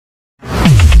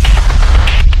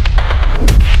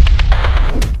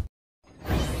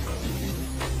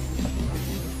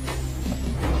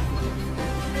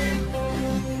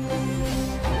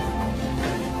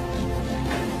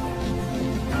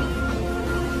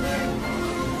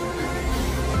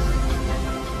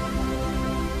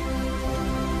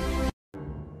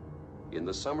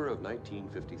the summer of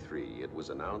 1953, it was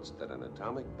announced that an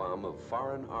atomic bomb of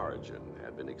foreign origin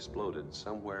had been exploded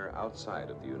somewhere outside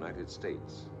of the United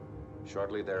States.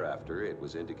 Shortly thereafter, it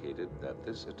was indicated that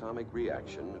this atomic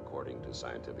reaction, according to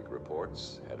scientific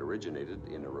reports, had originated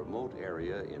in a remote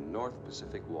area in North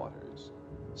Pacific waters,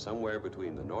 somewhere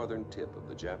between the northern tip of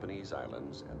the Japanese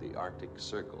islands and the Arctic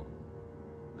Circle.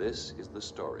 This is the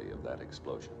story of that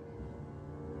explosion.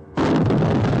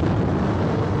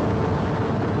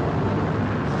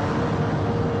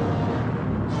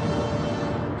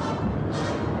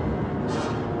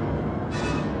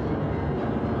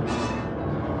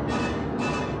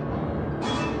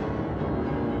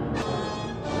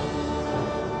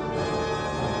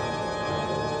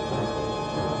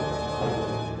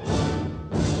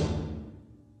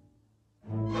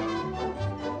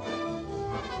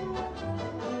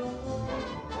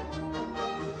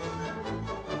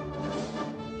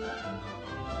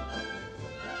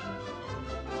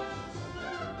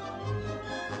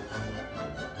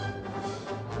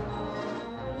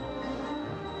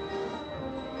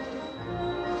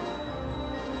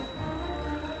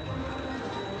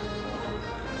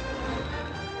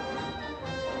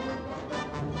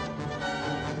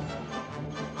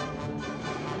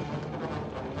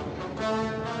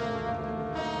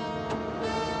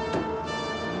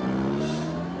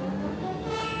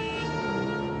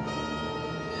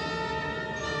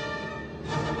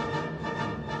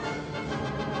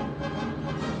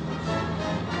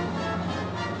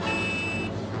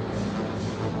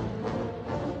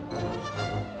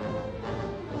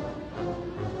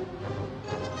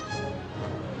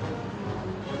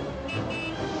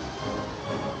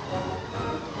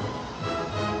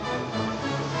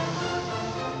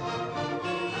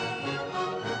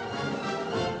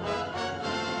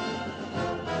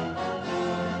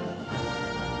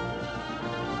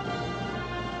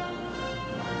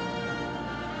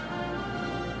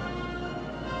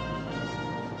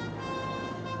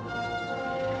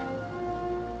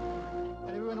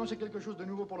 C'est quelque chose de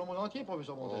nouveau pour le monde entier,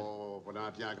 professeur Montel. Oh, voilà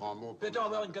un bien grand mot. Peut-on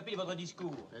avoir une copie de votre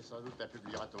discours? Et sans doute la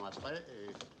publiera-t-on après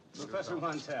et... Professor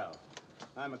Montel,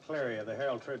 I'm McCleary of the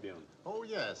Herald Tribune. Oh,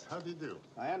 yes. How do you do?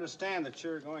 I understand that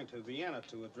you're going to Vienna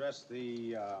to address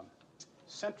the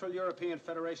Central European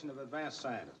Federation of Advanced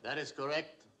Scientists. That is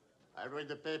correct. I read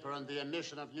the paper on the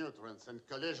emission of neutrons and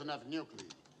collision of nuclei.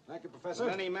 Thank you, Professor.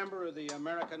 Will any member of the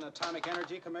American Atomic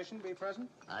Energy Commission be present?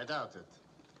 I doubt it.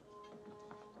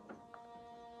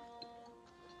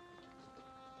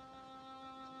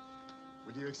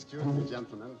 Would you excuse me,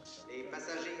 gentlemen? Les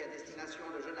passagers à destination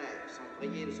de Genève sont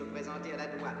priés de se présenter à la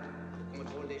douane, au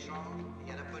contrôle d'échange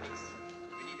et à la police,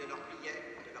 munis de leurs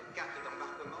billets, de leurs cartes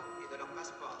d'embarquement et de leurs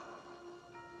passeports.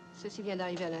 Ceci vient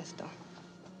d'arriver à l'instant.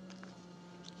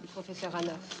 Le professeur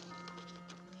Hanoff.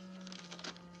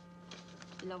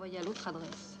 Il l'a envoyé à l'autre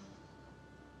adresse.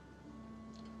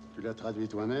 Tu l'as traduit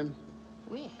toi-même?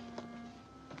 Oui.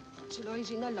 C'est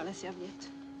l'original dans la serviette.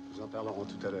 Nous en parlerons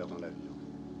tout à l'heure dans l'avion.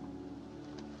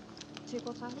 Tu es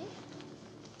contrarié?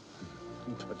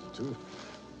 Pas du tout.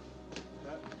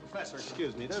 Professor,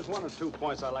 excuse me. There's one or two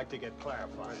points I'd like to get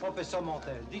clarified. Professeur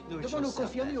Montel, dites-nous une chose. Devons-nous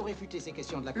confirmer ou réfuter ces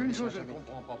questions de la Une commission? chose, je ne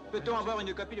comprends pas. Peut-on avoir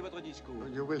une copie de votre discours?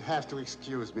 You will have to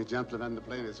excuse me, gentlemen. The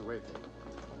plane is waiting.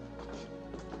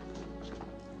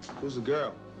 Who's the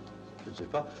girl? Je ne sais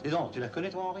pas. Dis donc, tu la connais,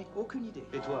 toi, Henri? Aucune idée.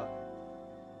 Et toi?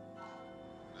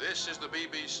 This is the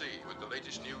BBC with the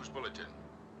latest news bulletin.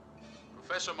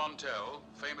 Professor Montel,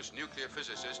 famous nuclear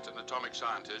physicist and atomic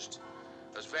scientist,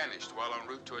 has vanished while en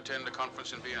route to attend a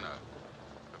conference in Vienna.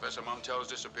 Professor Montel's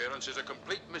disappearance is a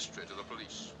complete mystery to the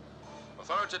police.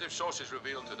 Authoritative sources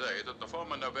revealed today that the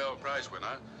former Nobel Prize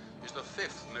winner is the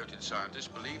fifth noted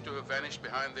scientist believed to have vanished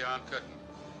behind the Iron Curtain.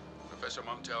 Professor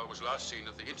Montel was last seen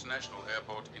at the International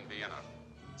Airport in Vienna.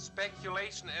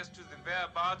 Speculation as to the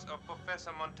whereabouts of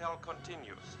Professor Montel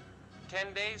continues.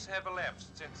 10 days have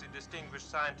elapsed since the distinguished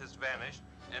scientist vanished,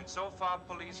 and so far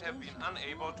police have been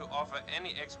unable to offer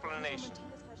any explanation.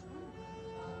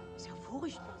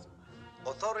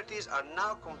 Authorities are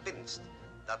now convinced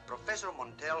that Professor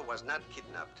Montel was not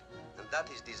kidnapped and that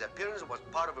his disappearance was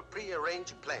part of a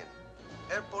pre-arranged plan.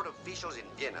 Airport officials in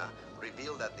Vienna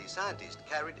revealed that the scientist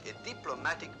carried a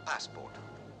diplomatic passport.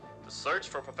 The search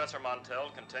for Professor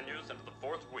Montel continues into the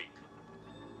fourth week.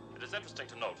 It is interesting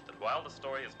to note that while the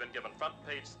story has been given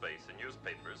front-page space in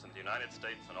newspapers in the United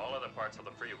States and all other parts of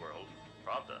the free world,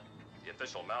 Pravda, the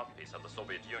official mouthpiece of the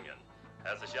Soviet Union,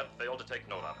 has as yet failed to take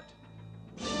note of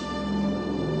it.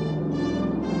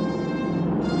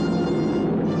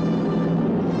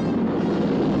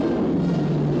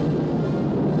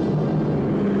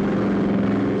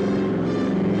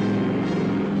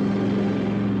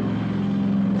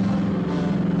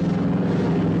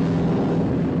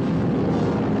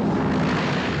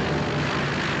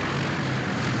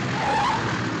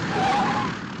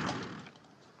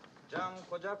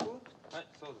 Kojaku? Right,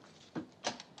 so.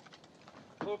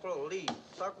 Corporal Lee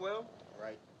Stockwell?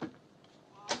 Right.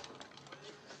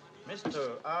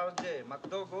 Mr. R.J.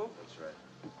 McDougall? That's right.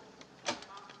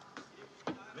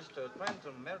 Mr.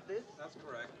 Trenton Meredith? That's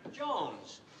correct.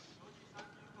 Jones!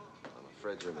 I'm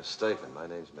afraid you're mistaken. My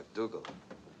name's McDougal.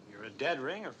 You're a dead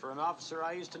ringer for an officer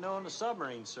I used to know in the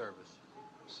submarine service.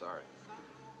 Sorry.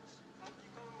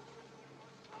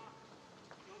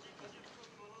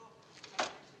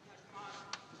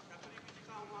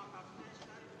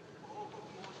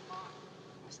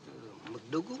 Mr.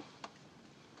 McDougal?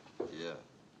 Yeah.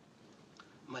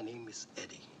 My name is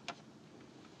Eddie.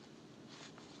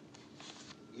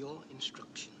 Your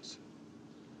instructions.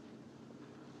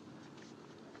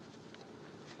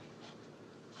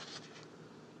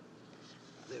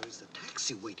 There is a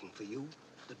taxi waiting for you.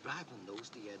 The driver knows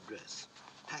the address.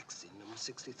 Taxi number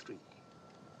 63.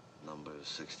 Number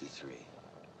 63. Okay.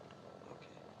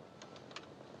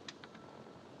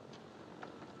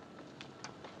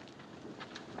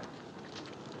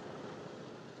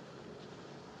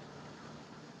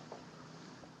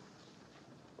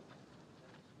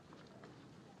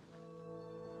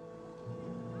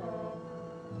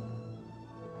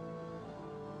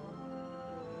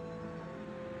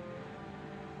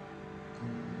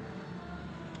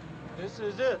 This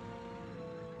is it.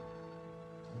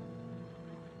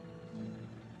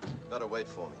 Better wait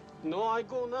for me. No, I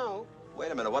go now.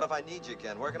 Wait a minute, what if I need you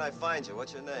again? Where can I find you?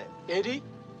 What's your name? Eddie?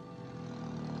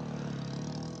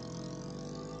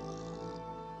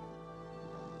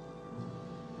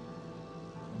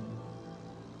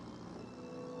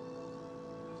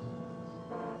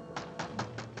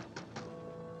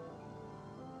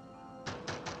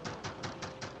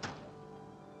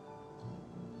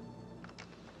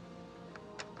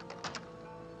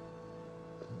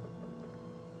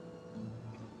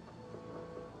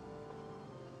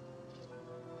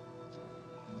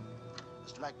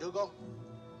 Mr. McDougal?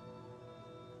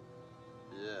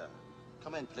 Yeah.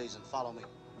 Come in, please, and follow me.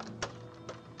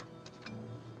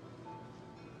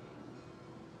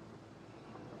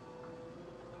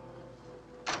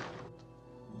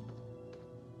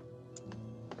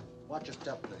 Watch your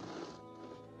step, please.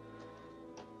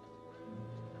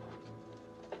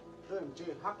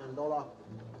 $200.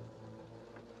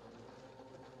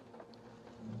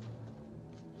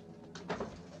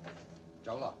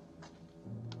 Jola.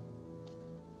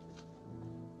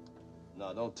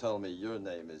 No, don't tell me your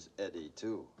name is Eddie,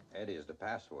 too. Eddie is the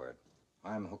password.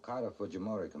 I'm Hokkaido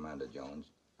Fujimori, Commander Jones.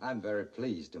 I'm very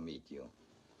pleased to meet you.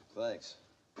 Thanks.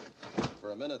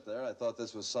 For a minute there, I thought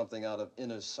this was something out of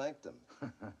Inner Sanctum.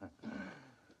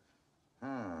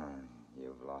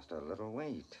 You've lost a little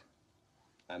weight.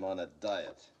 I'm on a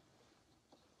diet.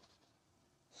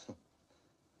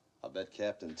 I'll bet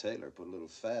Captain Taylor put a little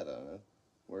fat on it.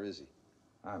 Where is he?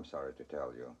 I'm sorry to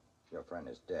tell you. Your friend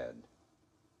is dead.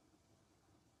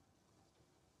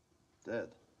 Dead?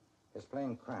 His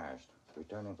plane crashed,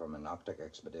 returning from an Arctic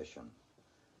expedition.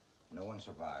 No one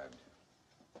survived.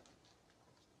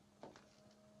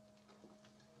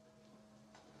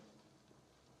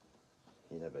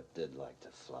 He never did like to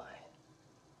fly.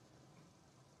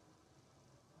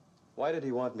 Why did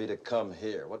he want me to come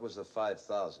here? What was the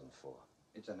 $5,000 for?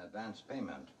 It's an advance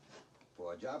payment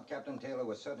for a job Captain Taylor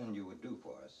was certain you would do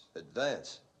for us.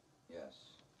 Advance?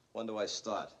 Yes. When do I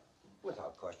start?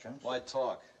 Without question. Why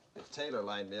talk? If Taylor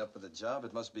lined me up for the job,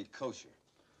 it must be kosher.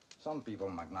 Some people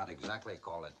might not exactly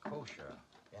call it kosher.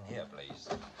 In here, please.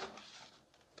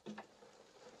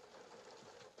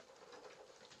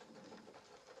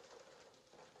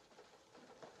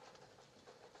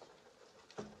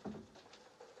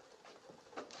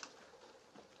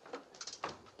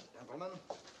 Gentlemen,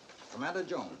 Commander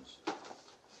Jones.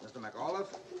 Mr.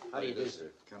 McAuliffe. How do you do,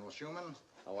 sir? Colonel Schumann.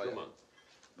 How are you?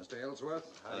 Mr.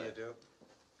 Ellsworth. How do you do?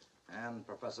 And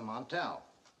Professor Montel.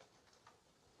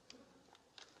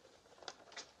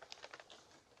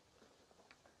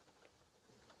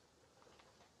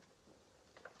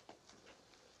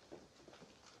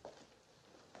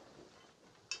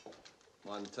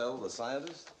 Montel, the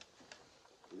scientist?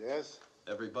 Yes?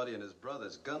 Everybody and his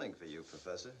brother's gunning for you,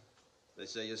 Professor. They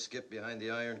say you skipped behind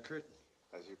the Iron Curtain.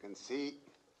 As you can see,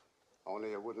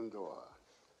 only a wooden door.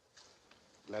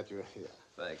 Glad you're here.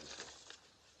 Thank you.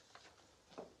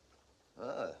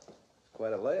 Ah,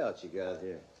 quite a layout you got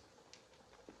here.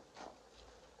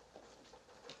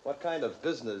 What kind of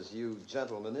business you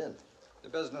gentlemen in? The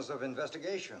business of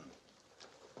investigation.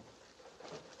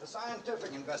 The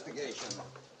scientific investigation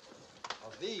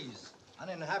of these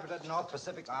uninhabited North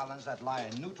Pacific islands that lie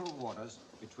in neutral waters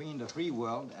between the free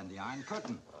world and the Iron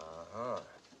Curtain. Uh-huh.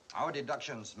 Our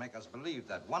deductions make us believe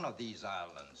that one of these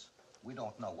islands we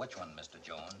don't know which one, Mr.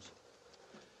 Jones,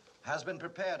 has been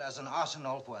prepared as an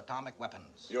arsenal for atomic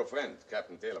weapons. Your friend,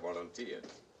 Captain Taylor, volunteered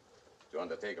to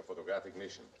undertake a photographic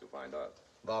mission to find out.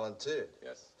 Volunteered?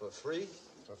 Yes. For free?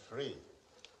 For free.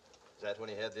 Is that when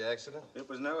he had the accident? It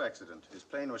was no accident. His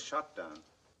plane was shot down.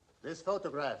 This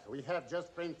photograph we have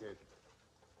just printed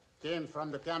came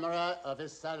from the camera of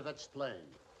his salvaged plane.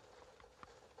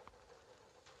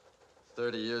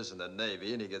 30 years in the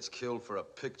Navy, and he gets killed for a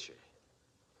picture.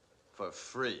 For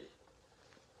free.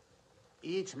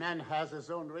 Each man has his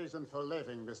own reason for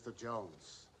living, Mr.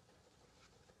 Jones.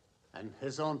 And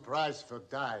his own price for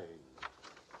dying.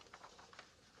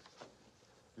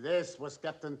 This was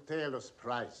Captain Taylor's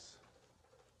price.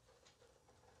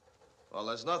 Well,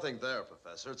 there's nothing there,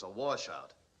 Professor. It's a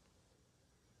washout.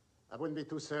 I wouldn't be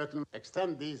too certain.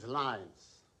 Extend these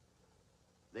lines.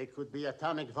 They could be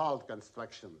atomic vault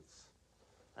constructions.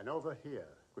 And over here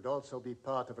could also be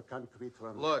part of a concrete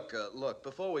runway. Look,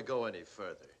 before we go any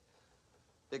further,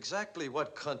 exactly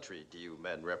what country do you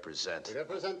men represent? We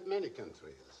represent many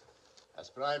countries as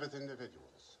private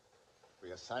individuals.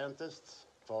 We are scientists,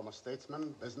 former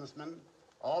statesmen, businessmen,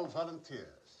 all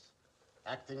volunteers,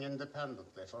 acting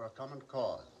independently for a common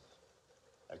cause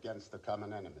against a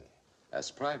common enemy. As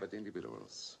private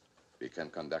individuals, we can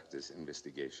conduct this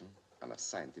investigation on a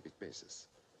scientific basis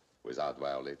without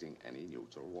violating any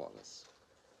neutral waters.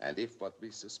 And if what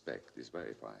we suspect is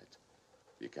verified,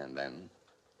 we can then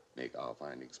make our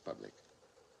findings public.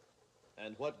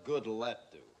 And what good will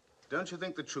that do? Don't you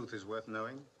think the truth is worth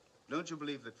knowing? Don't you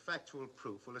believe that factual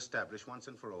proof will establish once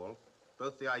and for all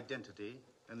both the identity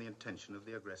and the intention of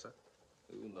the aggressor?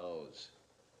 Who knows?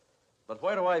 But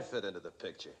where do I fit into the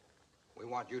picture? We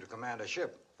want you to command a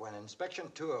ship for an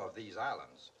inspection tour of these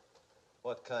islands.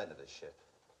 What kind of a ship?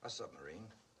 A submarine.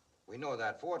 We know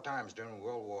that 4 times during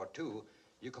World War II,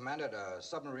 you commanded a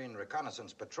submarine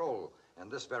reconnaissance patrol in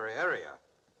this very area.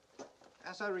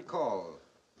 As I recall,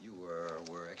 you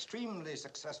were extremely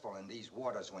successful in these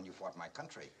waters when you fought my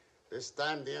country. This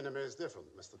time the enemy is different,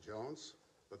 Mr. Jones,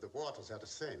 but the waters are the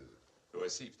same. You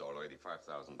received already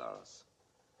 $5,000.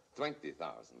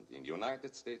 20,000 in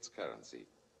United States currency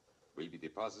will be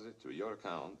deposited to your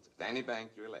account at any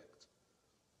bank you elect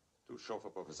to chauffeur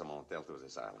Professor Montel to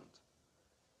this island.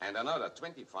 And another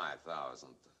 25,000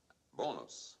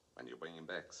 bonus when you bring him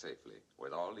back safely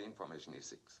with all the information he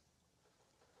seeks.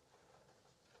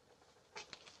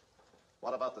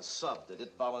 What about the sub? Did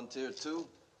it volunteer too?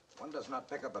 One does not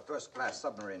pick up a first-class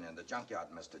submarine in the junkyard,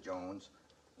 Mr. Jones.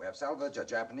 We have salvaged a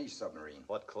Japanese submarine.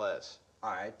 What class?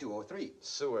 I-203.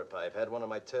 Sewer pipe. Had one of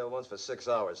my tail ones for 6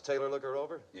 hours. Taylor look her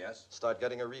over? Yes. Start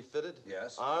getting her refitted?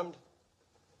 Yes. Armed?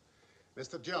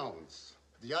 Mr. Jones,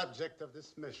 the object of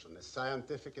this mission is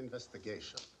scientific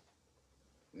investigation,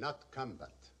 not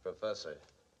combat. Professor,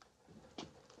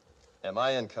 am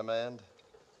I in command?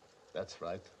 That's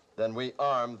right. Then we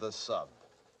arm the sub.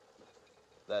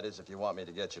 That is, if you want me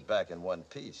to get you back in one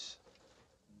piece.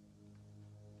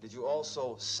 Did you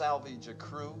also salvage a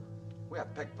crew? We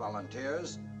have picked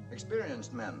volunteers,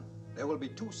 experienced men. There will be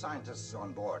 2 scientists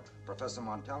on board, Professor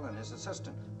Montel and his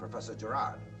assistant, Professor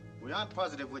Gerard. We aren't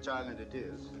positive which island it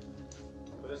is,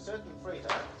 but a certain freighter,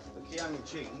 the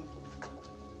Kiang-Ching,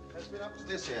 has been up to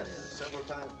this area several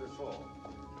times before,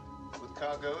 with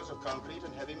cargoes of concrete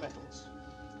and heavy metals.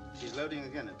 She's loading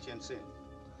again at Tientsin.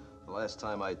 The last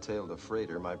time I tailed a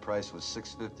freighter, my price was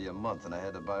 $6.50 a month, and I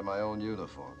had to buy my own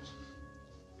uniforms.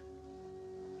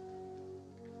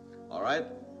 All right?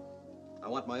 I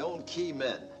want my own key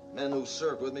men who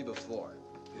served with me before.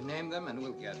 You name them and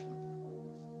we'll get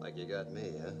them. Like you got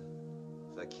me, huh?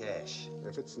 For cash.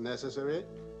 If it's necessary.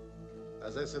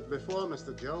 As I said before,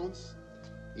 Mr. Jones,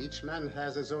 each man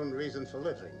has his own reason for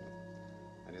living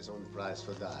and his own price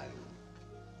for dying.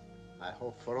 I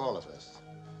hope for all of us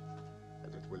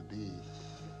that it will be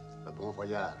a bon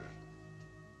voyage.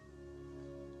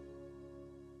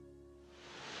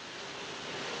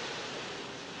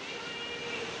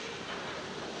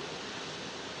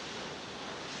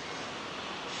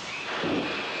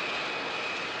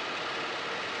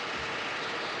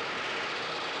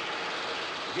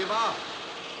 Give up.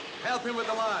 Help him with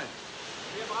the line.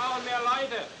 Wir brauchen mehr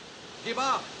Leute. Give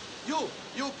up.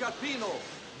 You Carpino.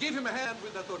 Give him a hand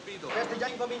with the torpedo. Questo è già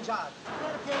incominciato.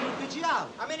 Perché imbecillare?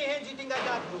 A me ne hanno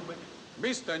ingaggiato, dunque.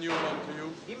 Mr. Newman to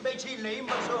you. Imbecille,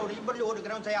 imbecille, imbecille che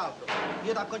non sei altro.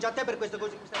 Io ti acconcio a te per queste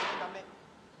cose che mi stai facendo a me.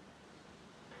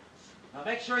 Now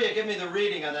make sure you give me the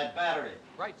reading on that battery.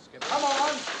 Right, Skipper. Come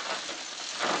on.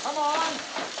 Come on.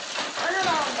 Bring her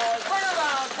down, boys. Bring her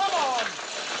down. Come on.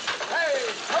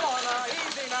 Hey, come on now.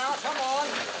 Easy now. Come on.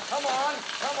 Come on.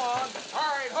 Come on.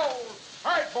 All right, hold.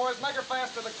 All right, boys, make her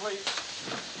fast to the cleat.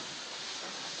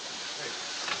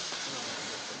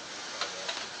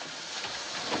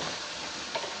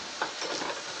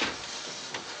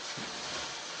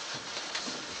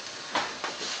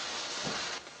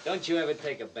 Don't you ever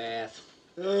take a bath?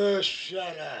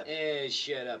 Shut up.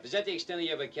 Shut up. Is that the extent of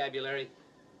your vocabulary?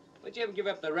 What'd you ever give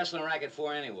up the wrestling racket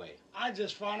for anyway? I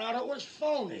just found out it was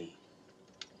phony.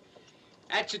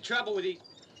 That's the trouble with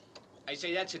I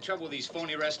say that's the trouble with these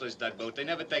phony wrestlers, Tugboat. They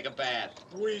never take a bath.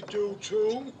 We do,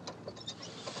 too.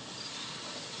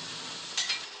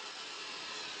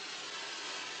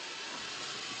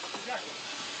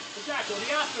 Jacko,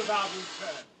 the after valve won't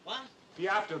turn. What? The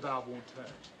after valve won't turn.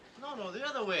 No, the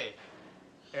other way.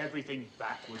 Everything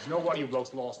backwards. Nobody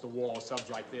blows lost the wall subs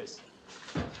like this.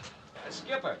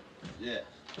 Skipper. Yeah.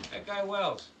 That guy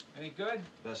Wells. Any good?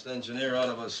 Best engineer out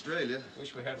of Australia.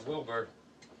 Wish we had Wilbur.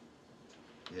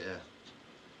 Yeah.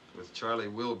 With Charlie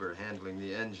Wilbur handling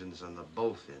the engines on the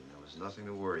both end, there was nothing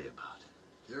to worry about.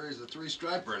 Here he's a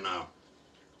three-striper now.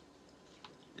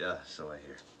 Yeah, so I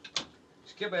hear.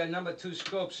 Skipper, that number 2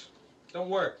 scopes don't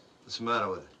work. What's the matter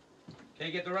with it?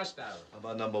 Can't get the rust out of it. How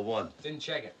about number 1? Didn't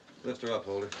check it. Lift her up,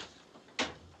 Holder.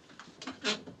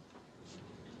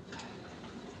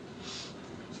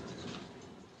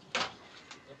 The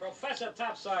professor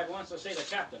topside wants to see the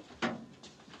captain.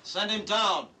 Send him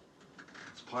down.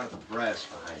 It's part of the brass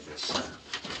behind this.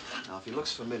 Now, if he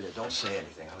looks familiar, don't say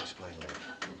anything. I'll explain later.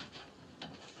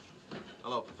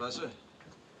 Hello, Professor.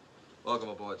 Welcome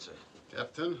aboard, sir.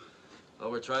 Captain? Well,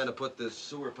 we're trying to put this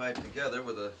sewer pipe together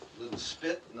with a little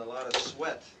spit and a lot of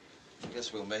sweat. I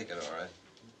guess we'll make it, all right.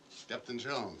 Captain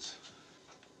Jones.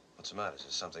 What's the matter? Is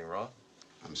there something wrong?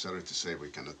 I'm sorry to say we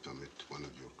cannot permit one of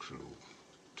your crew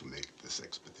to make this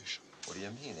expedition. What do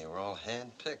you mean? They were all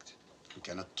hand-picked. We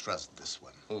cannot trust this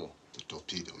one. Who? The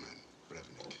torpedo man,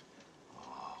 Brevnik.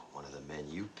 Oh, one of the men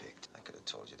you picked. I could have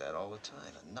told you that all the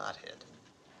time. A knothead.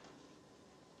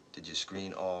 Did you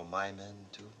screen all my men,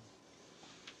 too?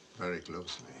 Very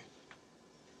closely.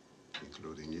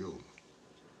 Including you.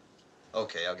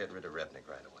 Okay, I'll get rid of Rebnik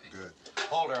right away. Good.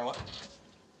 Hold her. What?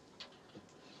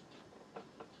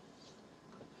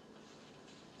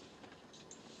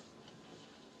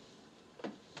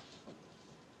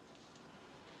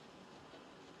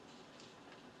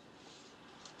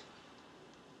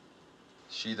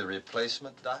 She the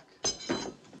replacement, Doc?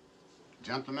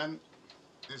 Gentlemen,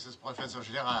 this is Professor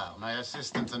Gerard, my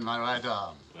assistant and my right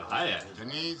arm. Hiya.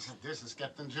 Denise, this is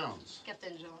Captain Jones.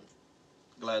 Captain Jones.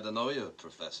 Glad to know you,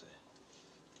 Professor.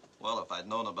 Well, if I'd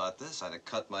known about this, I'd have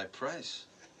cut my price.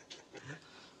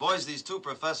 Boys, these 2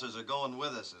 professors are going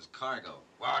with us as cargo.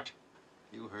 What?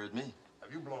 You heard me.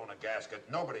 Have you blown a gasket?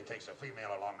 Nobody takes a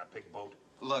female along a pig boat.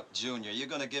 Look, Junior, you're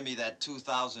gonna give me that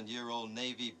 2,000-year-old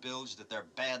Navy bilge that they're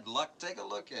bad luck? Take a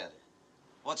look at her.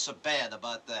 What's so bad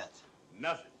about that?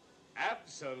 Nothing.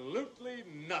 Absolutely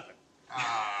nothing.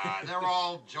 Ah, they're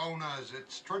all Jonahs.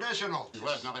 It's traditional.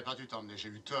 Ouais, je n'aurais pas dû t'emmener, j'ai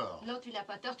eu tort. Non, tu n'as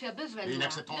pas tort, tu as besoin de moi.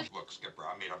 Inacceptable. Look, Skipper,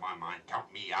 I made up my mind.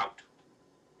 Count me out.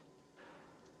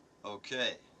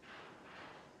 Okay.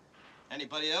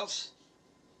 Anybody else?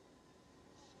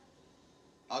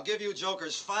 I'll give you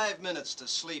jokers 5 minutes to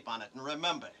sleep on it, and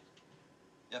remember,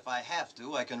 if I have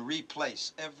to, I can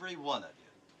replace every one of you.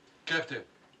 Captain,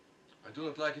 I do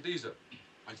not like it either.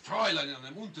 Ein Fräulein in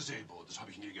einem Unterseeboot, das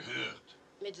habe ich nie gehört.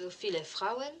 Mit so viele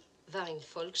Frauen war in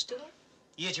Volksstimmung?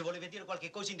 Io ci volevo dire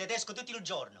qualche cosa in tedesco tutto il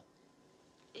giorno.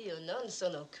 Io non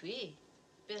sono qui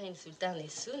per insultare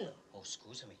nessuno. Oh,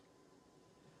 scusami.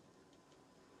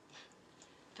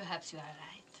 Perhaps you are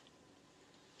right.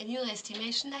 In your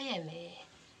estimation, I am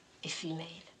a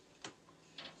female.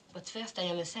 But first, I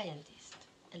am a scientist,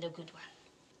 and a good one.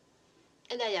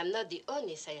 And I am not the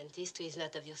only scientist who is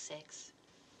not of your sex.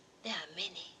 There are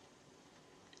many.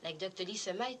 Like Dr.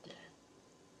 Lisa Meitner,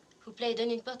 who played an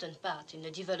important part in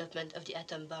the development of the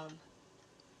atom bomb.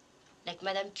 Like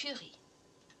Madame Curie,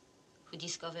 who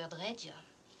discovered radium.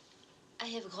 I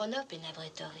have grown up in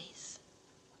laboratories.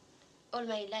 All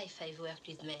my life I've worked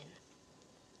with men.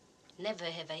 Never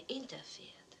have I interfered.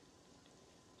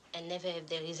 And never have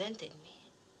they resented me.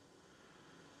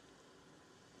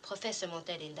 Professor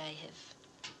Montel and I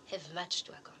have much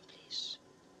to accomplish.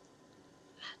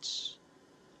 Much.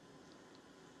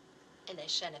 And I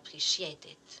shall appreciate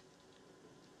it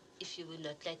if you would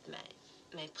not let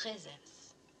my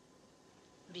presence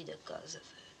be the cause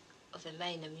of a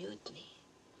minor mutiny.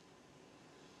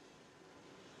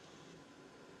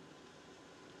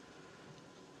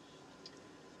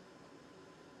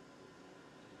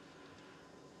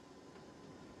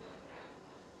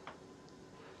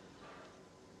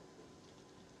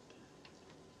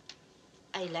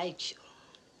 I like you.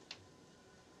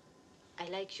 I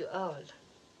like you all.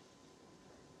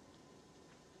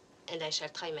 And I shall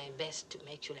try my best to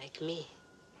make you like me.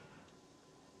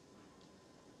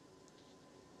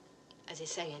 As a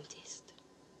scientist.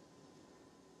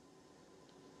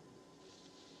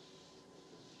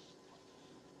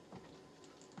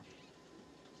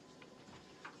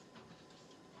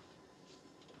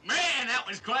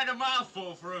 was quite a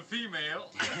mouthful for a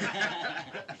female.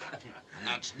 And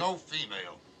that's no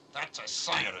female. That's a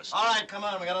scientist. All right, come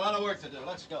on. We got a lot of work to do.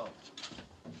 Let's go.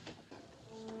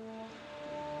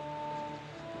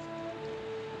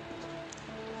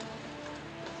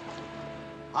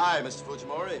 Hi, Mr.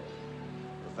 Fujimori.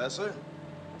 Professor,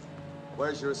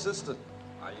 where's your assistant?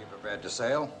 Are you prepared to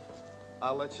sail?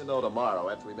 I'll let you know tomorrow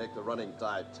after we make the running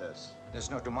tide test.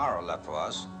 There's no tomorrow left for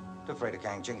us. The freighter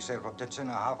Kangching sailed from Tientsin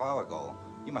a half hour ago.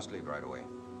 You must leave right away.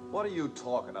 What are you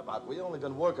talking about? We only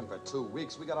been working for 2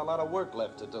 weeks. We got a lot of work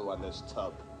left to do on this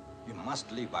tub. You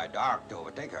must leave by dark to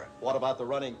overtake her. What about the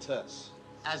running test?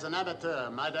 As an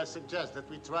amateur, might I suggest that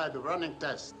we try the running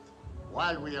test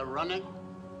while we are running?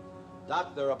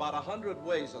 Doc, there are about 100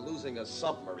 ways of losing a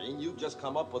submarine. You've just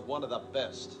come up with one of the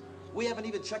best. We haven't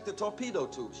even checked the torpedo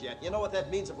tubes yet. You know what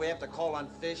that means if we have to call on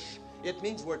fish? It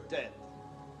means we're dead.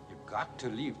 You've got to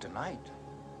leave tonight.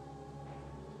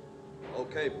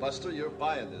 Okay, Buster, you're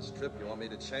buying this trip. You want me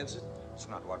to chance it? It's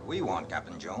not what we want,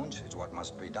 Captain Jones. It's what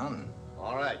must be done.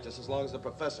 All right, just as long as the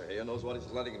professor here knows what he's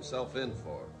letting himself in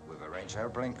for. We've arranged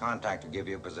airplane contact to give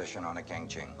you a position on a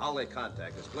Kangching. I'll lay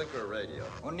contact. Is blinker or radio?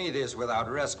 On neither is without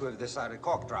risk. We've decided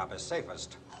cork drop is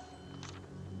safest.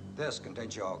 This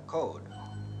contains your code.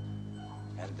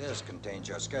 And this contains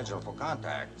your schedule for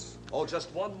contacts. Oh, just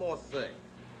one more thing.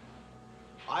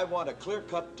 I want a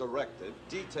clear-cut directive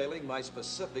detailing my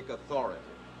specific authority.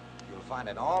 You'll find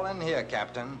it all in here,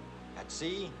 Captain. At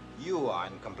sea, you are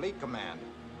in complete command.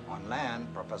 On land,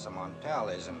 Professor Montel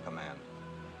is in command.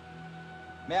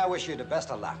 May I wish you the best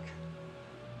of luck?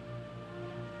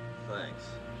 Thanks.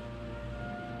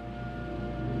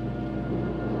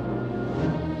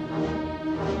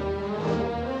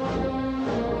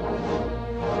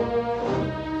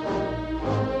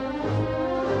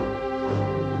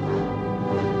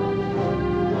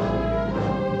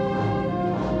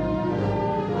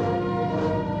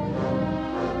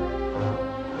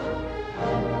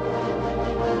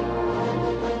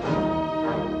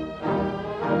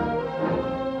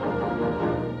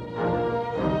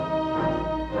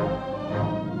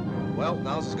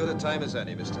 As good a time as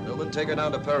any, Mr. Newman. Take her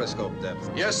down to periscope depth.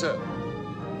 Yes, sir.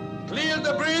 Clear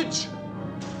the bridge!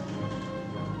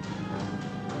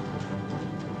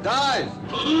 Dive!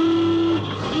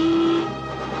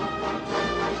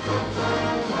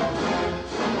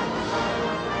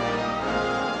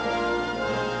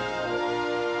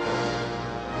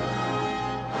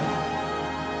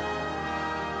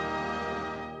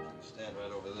 Stand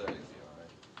right over there. You'll be all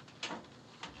right.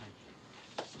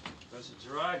 Professor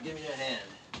Gerard, give me your hand.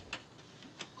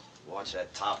 Watch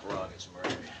that top rung, it's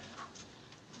murder.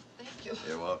 Thank you.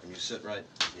 You're welcome. You sit right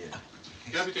here.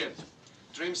 Captain,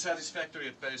 trim satisfactory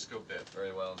at periscope depth.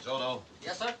 Very well. Jono.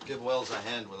 Yes, sir? Give Wells a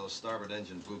hand with those starboard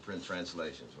engine blueprint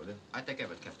translations, will you? I take care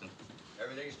of it, Captain.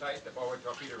 Everything's tight. The forward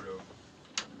torpedo room.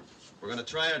 We're going to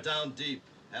try her down deep.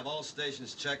 Have all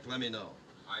stations checked. Let me know.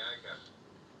 Aye, aye,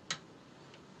 Captain.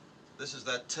 This is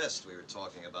that test we were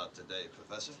talking about today,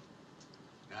 Professor.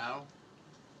 Now?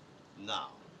 Now.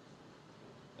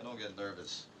 And don't get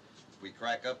nervous. If we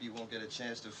crack up, you won't get a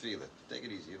chance to feel it. Take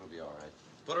it easy. It'll be all right.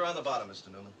 Put her on the bottom, Mr.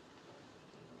 Newman.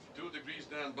 2 degrees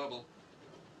down bubble.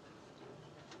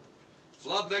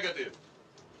 Flood negative.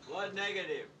 Flood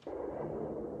negative.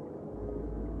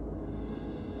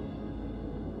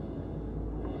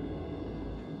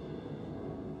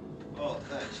 Oh,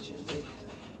 thanks, Jimmy.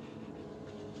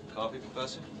 Coffee,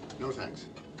 Professor? No, thanks.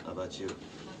 How about you? No,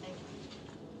 thank you.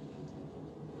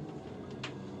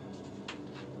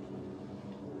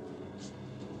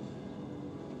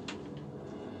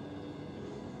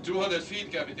 200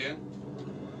 feet, Captain.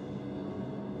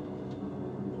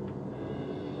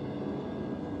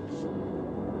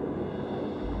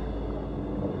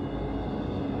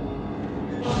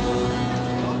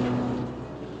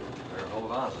 Better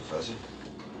hold on, Professor.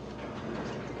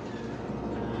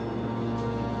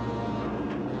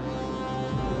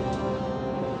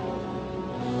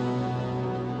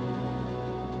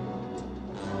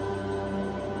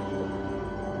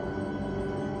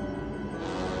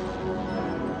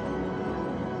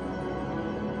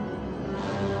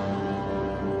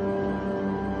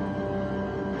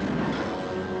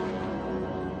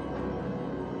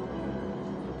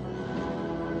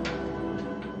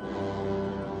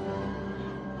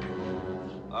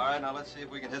 Now let's see if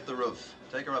we can hit the roof.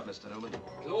 Take her up, Mr. Newman.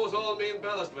 Close all main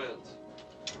ballast vents.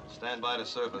 Stand by to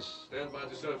surface. Stand by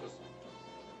to surface.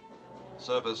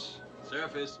 Surface.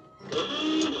 Surface.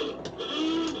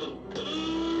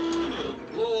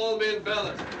 Blow all main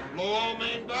ballast. Blow all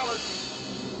main ballast.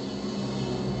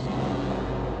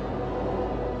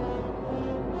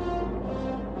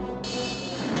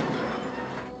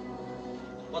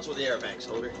 What's with the airbanks,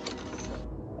 Holder?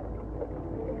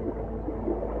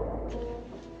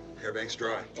 Airbank's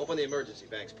dry. Open the emergency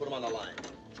banks. Put them on the line.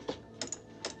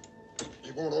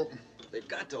 It won't open. They've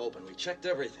got to open. We checked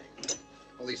everything.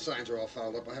 All these signs are all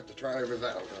fouled up. I have to try every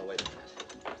valve. No, wait a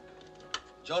minute.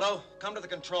 Jodo, come to the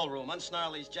control room.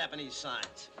 Unsnarl these Japanese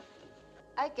signs.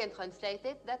 I can translate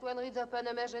it. That one reads open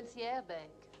emergency airbag.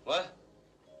 What?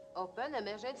 Open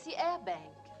emergency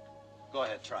airbag. Go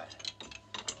ahead, try it.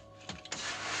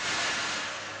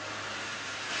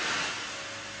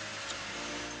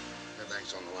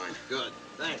 Airbank's on the line. Good,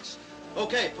 thanks.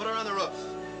 Okay, put her on the roof.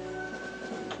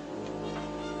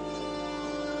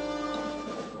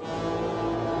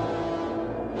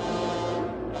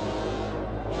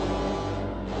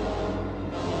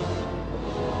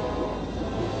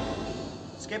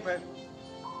 Skipper,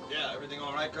 Yeah, everything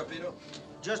all right, Carpino?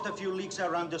 just a few leaks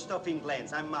around the stuffing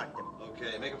glands. I marked them.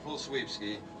 Okay, make a full sweep,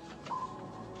 Ski.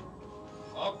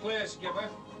 All clear, Skipper.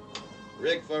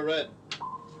 Rig for red.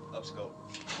 Up scope.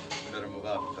 Better move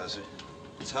out, Professor.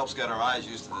 This helps get our eyes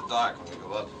used to the dark when we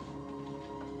go up.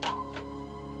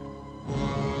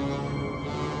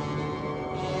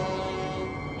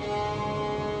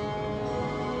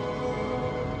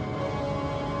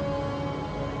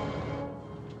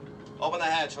 Open the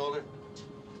hatch, Holder.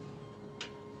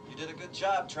 You did a good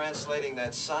job translating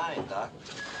that sign, Doc.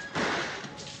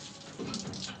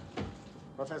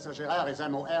 Professor Girard is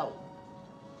MOL,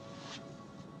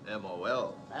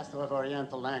 M-O-L. Master of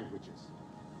Oriental Languages.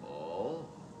 Oh.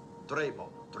 Trepo.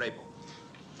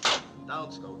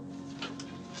 Down scope.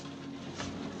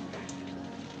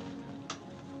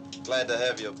 Glad to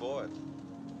have you aboard,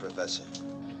 Professor.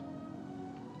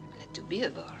 Glad to be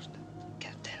aboard,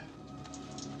 Captain.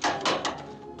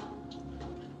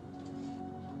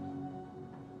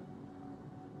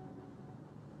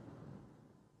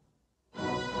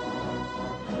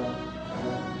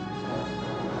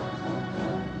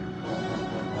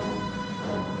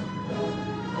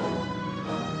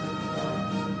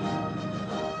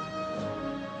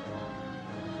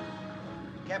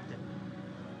 Captain,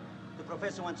 the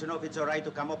professor wants to know if it's all right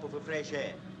to come up with fresh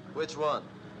air. Which one?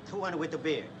 The one with the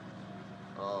beard.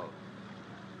 Oh.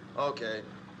 Okay.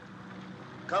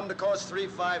 Come to course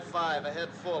 355, ahead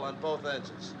full on both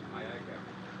engines. Aye, aye, Captain.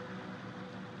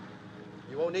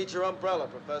 You won't need your umbrella,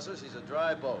 Professor. She's a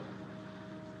dry boat.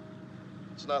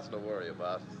 It's nothing to worry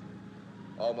about.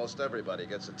 Almost everybody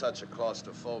gets a touch of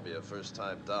claustrophobia first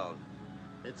time down.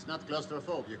 It's not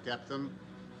claustrophobia, Captain.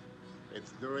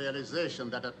 It's the realization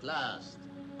that at last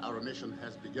our mission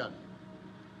has begun.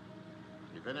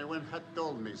 If anyone had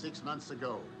told me 6 months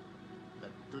ago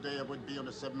that today I would be on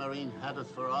a submarine headed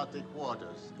for Arctic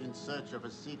waters in search of a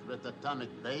secret atomic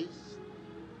base,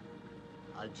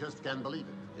 I just can't believe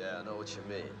it. Yeah, I know what you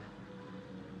mean.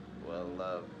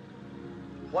 Well,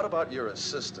 what about your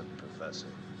assistant, Professor?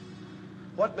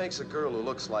 What makes a girl who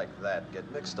looks like that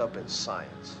get mixed up in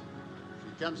science?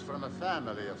 She comes from a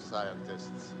family of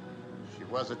scientists. She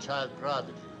was a child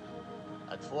prodigy.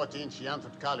 At 14, she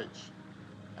entered college.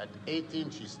 At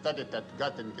 18, she studied at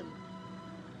Göttingen.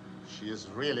 She is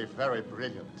really very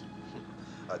brilliant.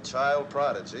 A child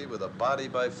prodigy with a body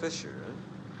by Fisher, huh?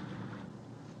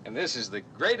 And this is the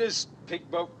greatest pig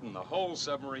boat in the whole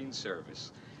submarine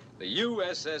service, the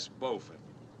USS Beaufort.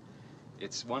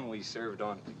 It's one we served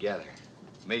on together.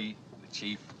 Me, the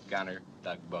chief, gunner,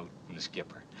 tugboat, and the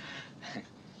skipper.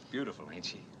 Beautiful, ain't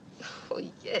she? Oh,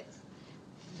 yes.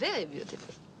 Very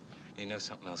beautiful. You know,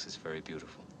 something else is very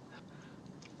beautiful.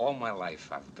 All my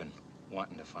life, I've been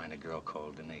wanting to find a girl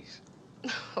called Denise.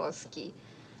 Oh, Ski,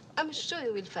 I'm sure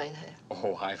you will find her.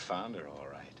 Oh, I found her all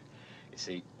right. You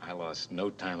see, I lost no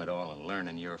time at all in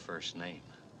learning your first name.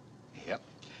 Yep,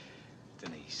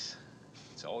 Denise.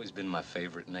 It's always been my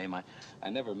favorite name. I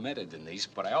never met a Denise,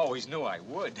 but I always knew I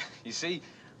would. You see,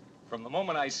 from the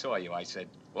moment I saw you, I said,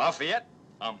 Lafayette,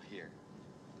 I'm here.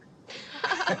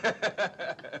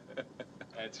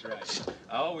 That's right.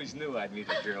 I always knew I'd meet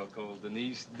a girl called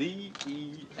Denise.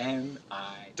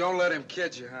 D-E-N-I. Don't let him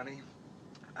kid you, honey.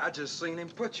 I just seen him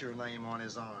put your name on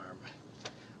his arm.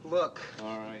 Look.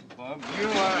 All right, Bob, you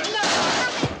are... Non,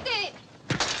 arrêtez!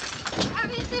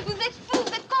 Arrêtez, vous êtes fous,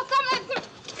 vous êtes constant même que...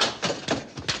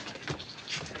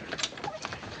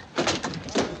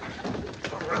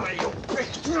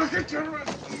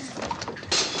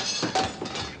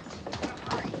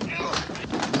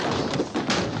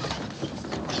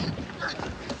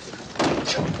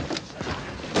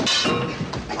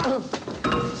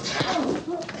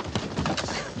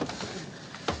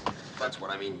 That's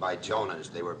what I mean by Jonas.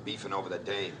 They were beefing over the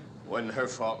dame. Wasn't her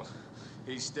fault.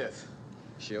 He's stiff.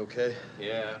 She okay?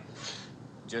 Yeah.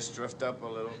 Just drift up a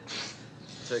little.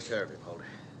 Take care of him, Holder.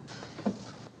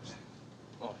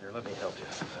 let me help you,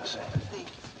 Professor. Thank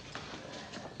you.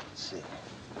 Let's see.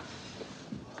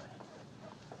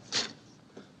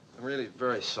 I'm really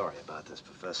very sorry about this,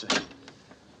 Professor.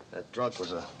 That drunk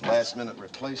was a last-minute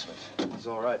replacement. He's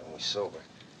all right when he's sober.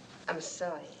 I'm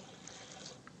sorry.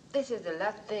 This is the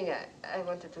last thing I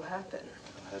wanted to happen.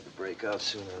 I had to break out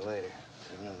sooner or later.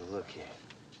 Take another look here.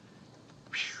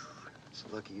 Whew. It's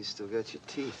lucky you still got your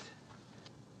teeth.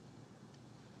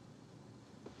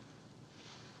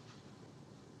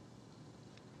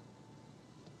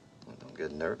 Well, don't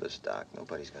get nervous, Doc.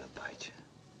 Nobody's gonna bite you.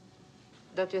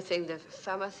 Don't you think the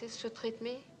pharmacist should treat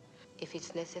me? If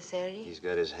it's necessary? He's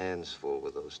got his hands full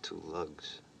with those two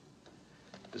lugs.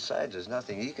 Besides, there's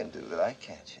nothing he can do that I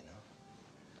can't, you know.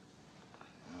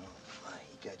 Oh, my,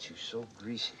 he got you so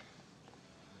greasy.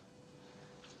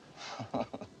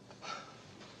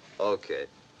 Okay.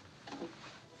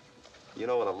 You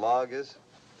know what a log is?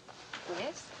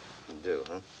 Yes. You do,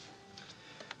 huh?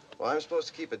 Well, I'm supposed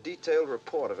to keep a detailed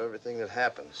report of everything that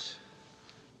happens.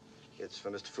 It's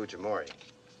for Mr. Fujimori.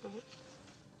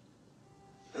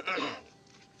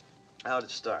 How'd it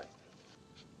start?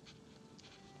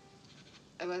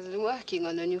 I was working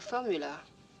on a new formula.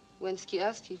 Wensky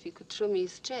asked if he could show me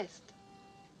his chest.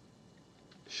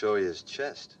 Show you his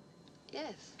chest?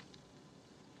 Yes.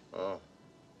 Oh.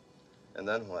 And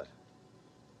then what?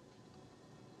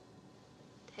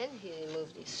 Then he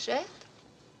removed his shirt.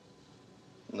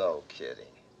 No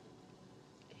kidding.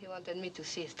 He wanted me to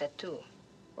see his tattoo.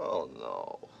 Oh,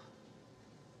 no.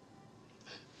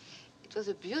 It was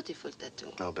a beautiful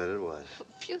tattoo. I'll bet it was.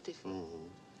 Beautiful. Mm-hmm.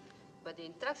 But the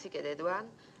intoxicated one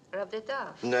rubbed it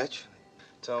off. Naturally.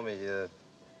 Tell me, did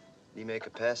he make a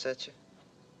pass at you?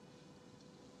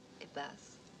 A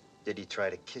pass? Did he try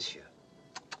to kiss you?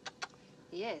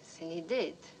 Yes, and he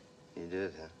did. He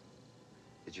did, huh?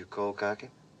 Did you cold cock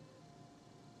him?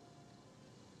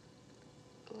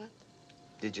 What?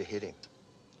 Did you hit him?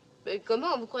 Mais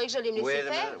comment? Vous croyez que j'allais me laisser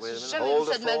faire? Wait a J'ai minute. jamais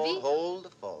vu ça de ma vie. Hold the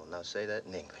phone. Now say that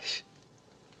in English.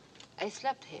 I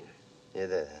slapped him. You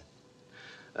did,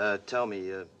 huh? Tell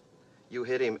me, you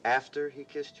hit him after he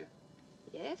kissed you?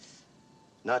 Yes.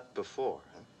 Not before,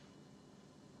 huh?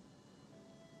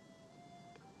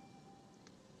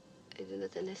 I do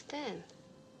not understand.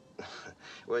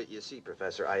 Well, you see,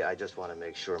 Professor, I just want to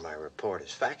make sure my report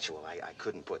is factual. I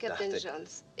couldn't put Captain nothing...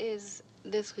 Jones, is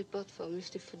this report for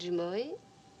Mr. Fujimori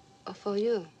or for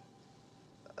you?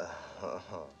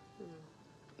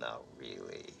 No,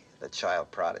 really. The child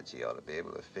prodigy ought to be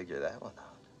able to figure that one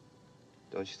out.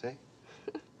 Don't you think?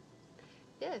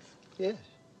 Yes. Yes.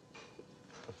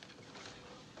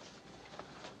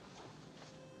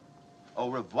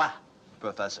 Au revoir,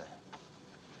 Professor.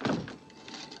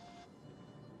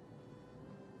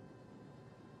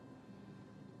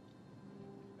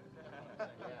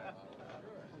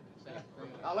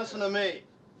 Now listen to me.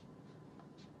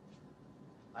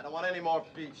 I don't want any more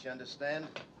beefs, you understand?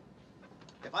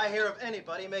 If I hear of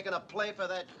anybody making a play for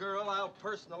that girl, I'll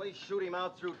personally shoot him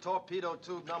out through torpedo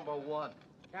tube number 1.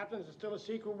 Captain, is it still a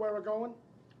secret where we're going?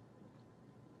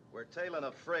 We're tailing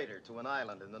a freighter to an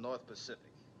island in the North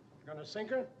Pacific. Gonna sink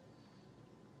her?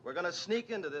 We're gonna sneak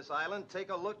into this island,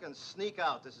 take a look, and sneak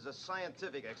out. This is a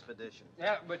scientific expedition.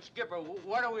 Yeah, but Skipper,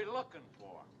 what are we looking for?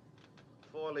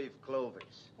 4-leaf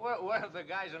clovers. What if the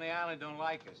guys on the island don't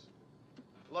like us?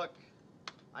 Look,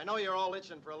 I know you're all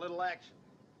itching for a little action,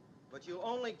 but you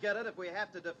only get it if we have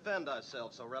to defend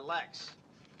ourselves, so relax.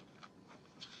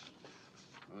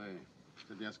 Oui,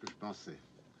 c'est bien ce que je pensais.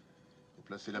 Faut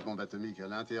placer la bombe atomique à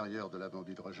l'intérieur de la bombe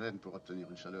d'hydrogène pour obtenir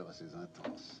une chaleur assez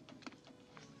intense.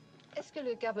 Est-ce que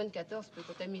le carbone 14 peut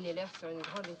contaminer l'air sur une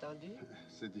grande étendue?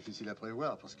 C'est difficile à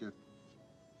prévoir parce que...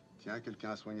 Tiens,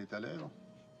 quelqu'un a soigné ta lèvre?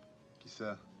 Qui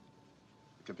ça?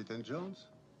 Le capitaine Jones?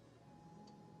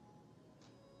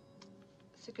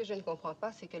 Ce que je ne comprends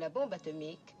pas, c'est que la bombe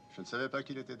atomique... Je ne savais pas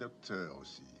qu'il était docteur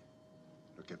aussi.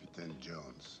 Le capitaine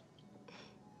Jones.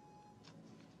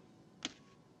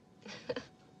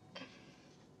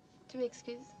 Tu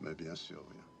m'excuses? Mais bien sûr,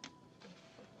 oui.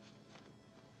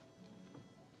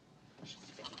 Je suis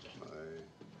fatiguée.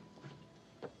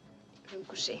 Ouais. Je vais me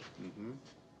coucher. Mhm.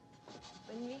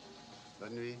 Bonne nuit.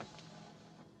 Bonne nuit.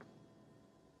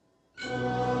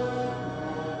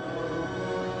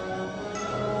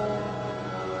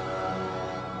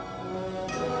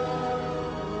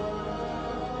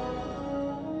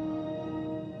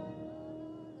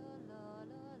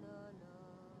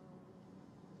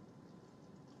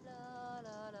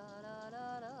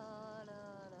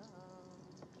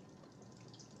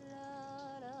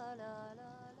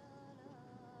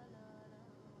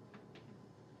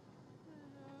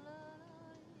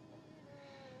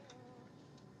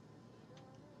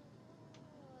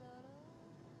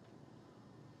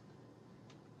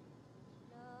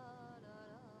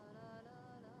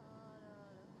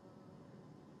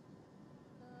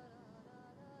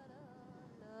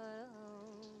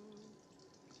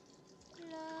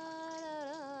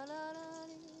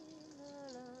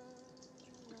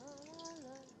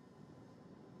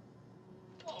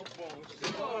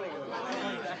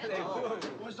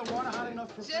 Was the water hot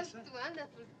enough, Professor? Just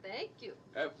wonderful, thank you.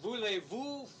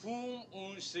 Voulez-vous fume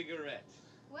une cigarette?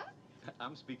 What?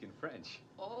 I'm speaking French.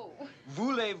 Oh.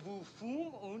 Voulez-vous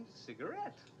fume une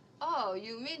cigarette? Oh,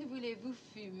 you mean voulez-vous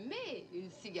fumer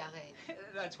une cigarette?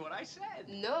 That's what I said.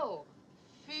 No,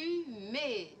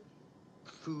 fumer.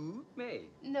 Fumer.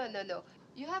 No, no, no.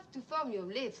 You have to form your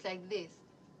lips like this.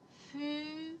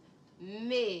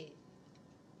 Fumer.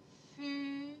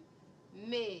 Fumer.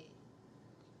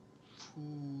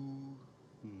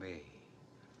 Fumer.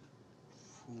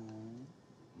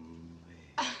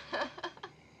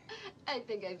 I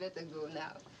think I better go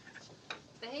now.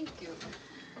 Thank you.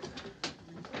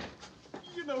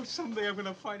 You know, someday I'm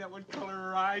gonna find out what color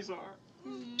her eyes are.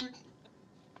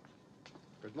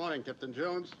 Good morning, Captain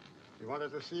Jones. You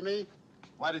wanted to see me?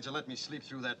 Why did you let me sleep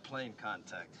through that plane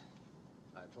contact?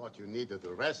 I thought you needed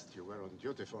a rest. You were on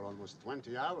duty for almost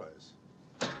 20 hours.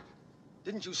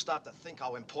 Didn't you stop to think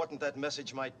how important that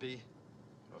message might be?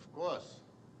 Of course.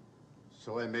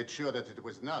 So I made sure that it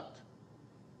was not,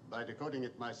 by decoding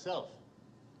it myself.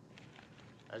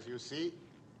 As you see,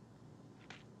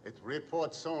 it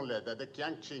reports only that the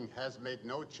Kiangqing has made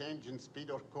no change in speed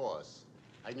or course.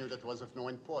 I knew that was of no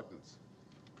importance.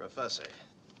 Professor,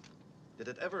 did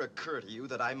it ever occur to you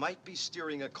that I might be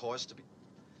steering a course to be...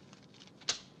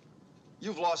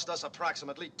 You've lost us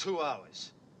approximately 2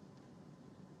 hours.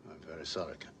 I'm very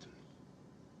sorry, Captain.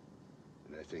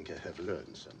 And I think I have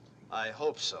learned something. I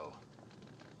hope so.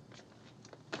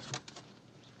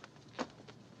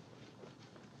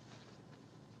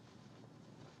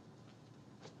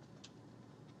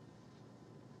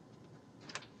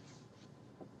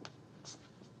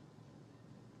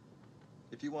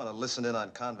 If you want to listen in on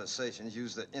conversations,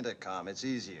 use the intercom. It's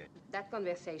easier. That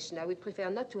conversation I would prefer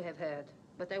not to have heard,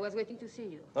 but I was waiting to see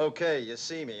you. Okay, you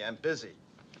see me. I'm busy.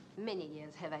 Many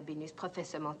years have I been with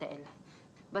Professor Montel,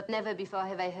 but never before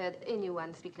have I heard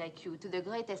anyone speak like you to the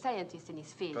greatest scientist in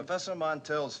his field. Professor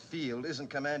Montel's field isn't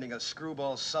commanding a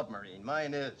screwball submarine.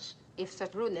 Mine is. If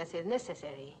such rudeness is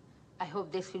necessary, I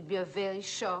hope this will be a very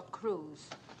short cruise.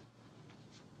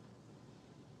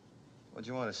 What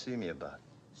do you want to see me about?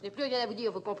 Je n'ai plus rien à vous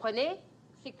dire, vous comprenez?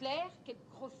 C'est clair? Quel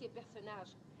grossier personnage.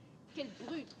 Quel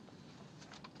brute.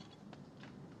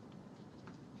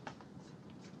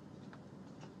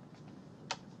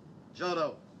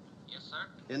 Jodo. Yes, sir?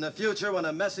 In the future, when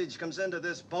a message comes into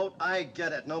this boat, I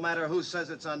get it, no matter who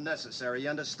says it's unnecessary. You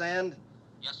understand?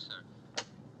 Yes, sir.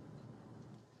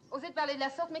 Osez parler de la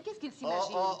sorte, mais qu'est-ce qu'il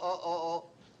s'imagine? Oh.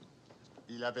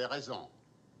 Il avait raison,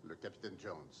 le capitaine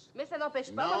Jones. Mais ça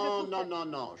n'empêche pas, moi je trouve que...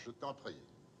 Non, je t'en prie.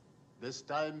 This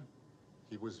time,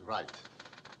 he was right.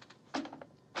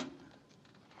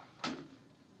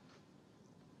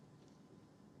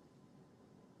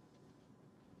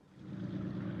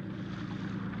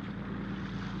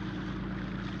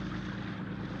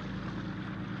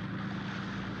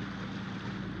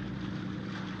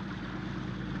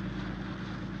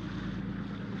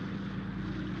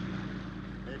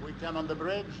 May we come on the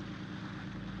bridge?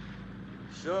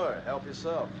 Sure, help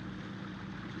yourself.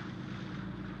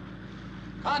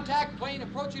 Contact plane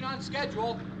approaching on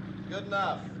schedule. Good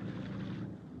enough.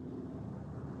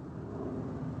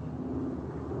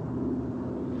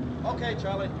 Okay,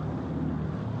 Charlie.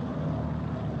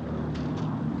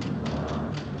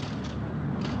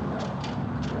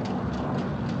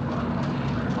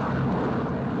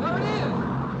 There it is!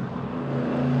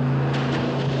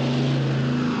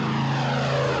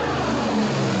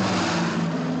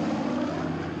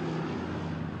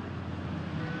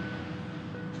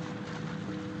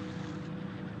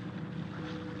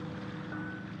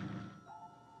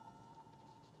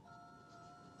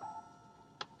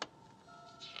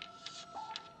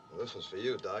 This is for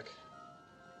you, Doc.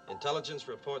 Intelligence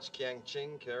reports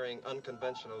Kiangqing carrying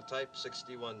unconventional Type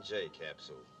 61J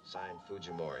capsule, signed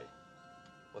Fujimori.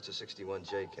 What's a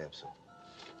 61J capsule?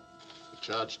 A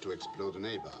charge to explode an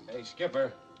A-bomb. Hey,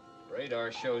 Skipper.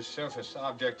 Radar shows surface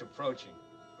object approaching,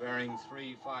 bearing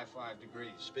 355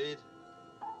 degrees. Speed?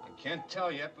 I can't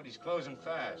tell yet, but he's closing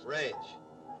fast. Range?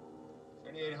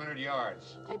 3,800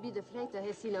 yards. Maybe the freighter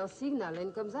has seen our signal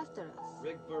and comes after us.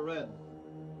 Rig for red.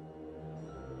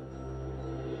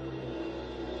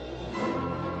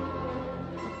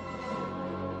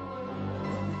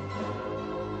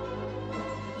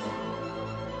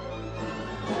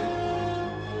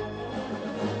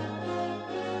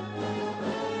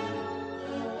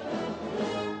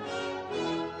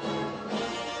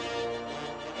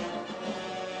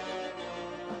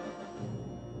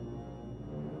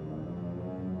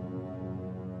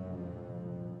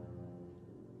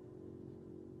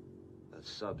 That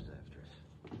sub's after us.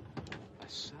 I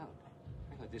sub?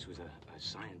 I thought this was a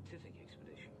scientific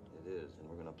expedition. It is, and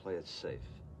we're gonna play it safe.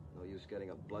 No use getting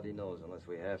a bloody nose unless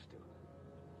we have to.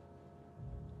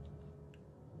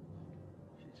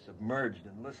 She's submerged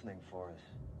and listening for us.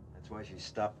 That's why she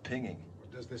stopped pinging.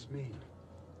 What does this mean?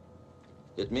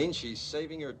 It means she's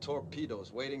saving her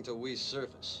torpedoes, waiting till we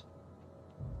surface.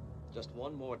 Just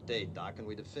one more day, Doc, and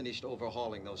we'd have finished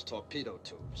overhauling those torpedo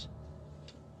tubes.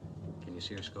 Can you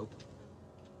see her scope?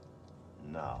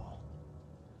 No.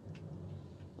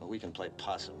 Well, we can play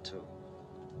possum, too.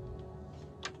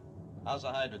 How's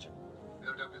the hydrogen?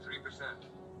 Built up to 3%.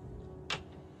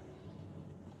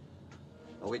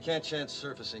 Well, we can't chance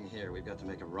surfacing here. We've got to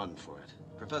make a run for it.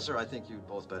 Professor, I think you'd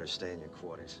both better stay in your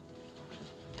quarters.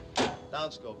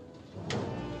 Downscope.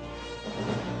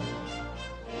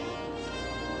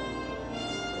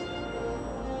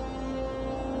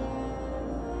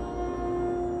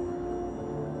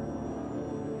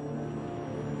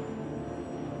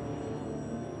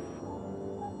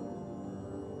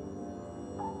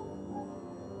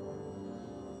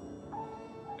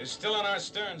 It's still on our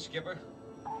stern, Skipper.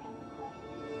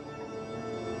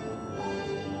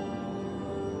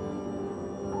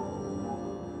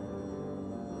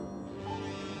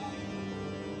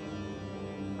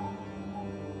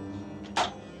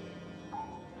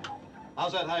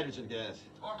 How's that hydrogen gas?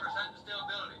 4% still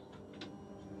building.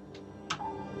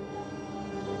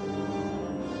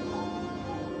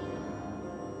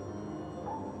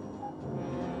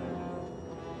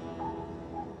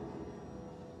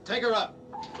 Take her up.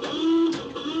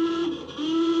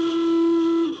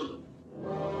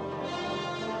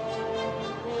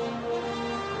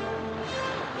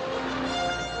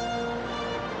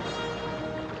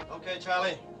 Okay,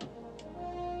 Charlie.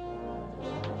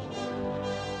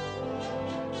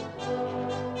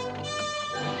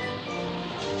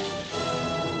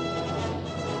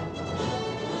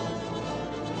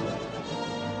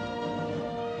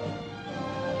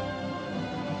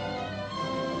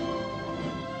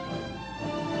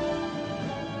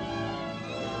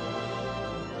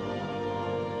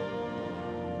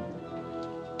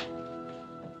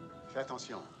 Fais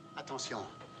attention. Attention.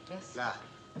 Yes. Là.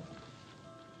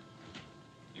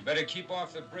 You better keep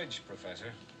off the bridge,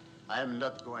 Professor. I am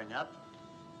not going up.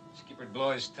 Skipper'd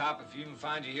blow his top if he even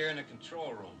find you here in the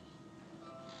control room.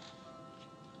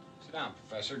 Sit down,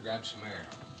 Professor. Grab some air.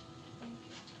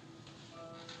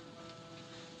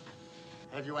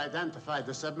 Have you identified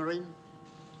the submarine?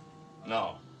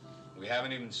 No. We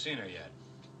haven't even seen her yet.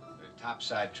 We're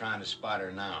topside trying to spot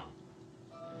her now.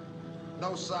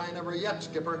 No sign of her yet,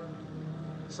 Skipper.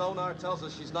 Sonar tells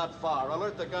us she's not far.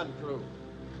 Alert the gun crew.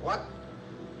 What?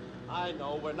 I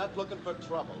know we're not looking for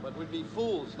trouble, but we'd be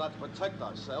fools not to protect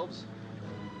ourselves.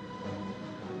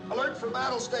 Alert for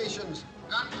battle stations.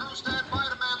 Gun crew stand by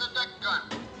to man the deck gun.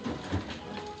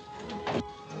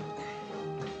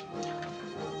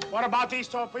 What about these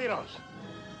torpedoes?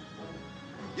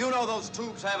 You know those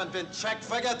tubes haven't been checked.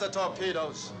 Forget the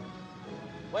torpedoes.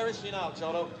 Where is she now,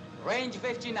 Jono? Range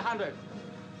 1,500.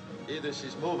 Either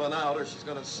she's moving out or she's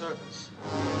gonna surface.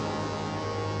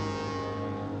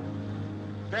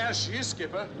 There she is,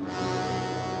 Skipper.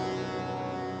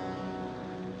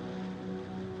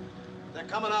 They're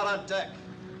coming out on deck.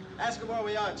 Ask them where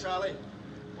we are, Charlie.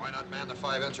 Why not man the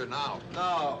 5-incher now?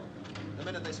 No. The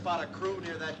minute they spot a crew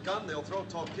near that gun, they'll throw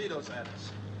torpedoes at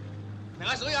us.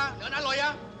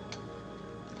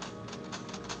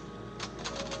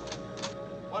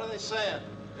 What are they saying?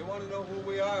 They want to know who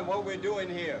we are and what we're doing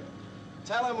here.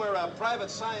 Tell them we're a private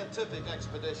scientific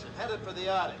expedition headed for the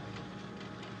Arctic.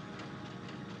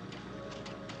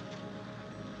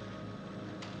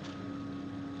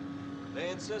 They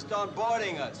insist on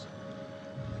boarding us.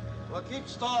 Well, keep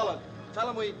stalling. Tell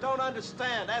them we don't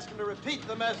understand. Ask them to repeat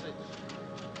the message.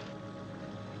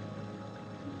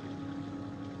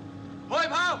 Boy,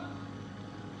 Bob!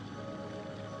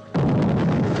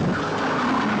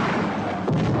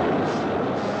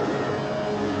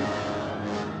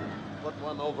 Put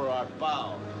one over our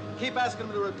bow. Keep asking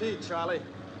them to repeat, Charlie.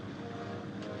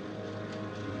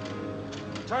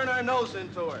 Turn our nose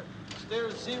into her. Steer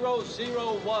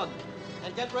 001.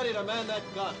 And get ready to man that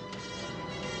gun.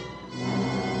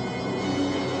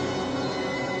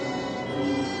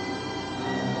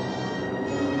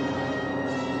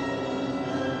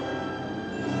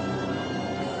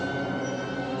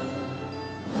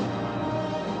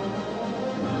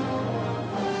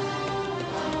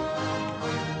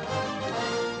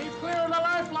 Keep clear of the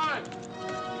lifeline.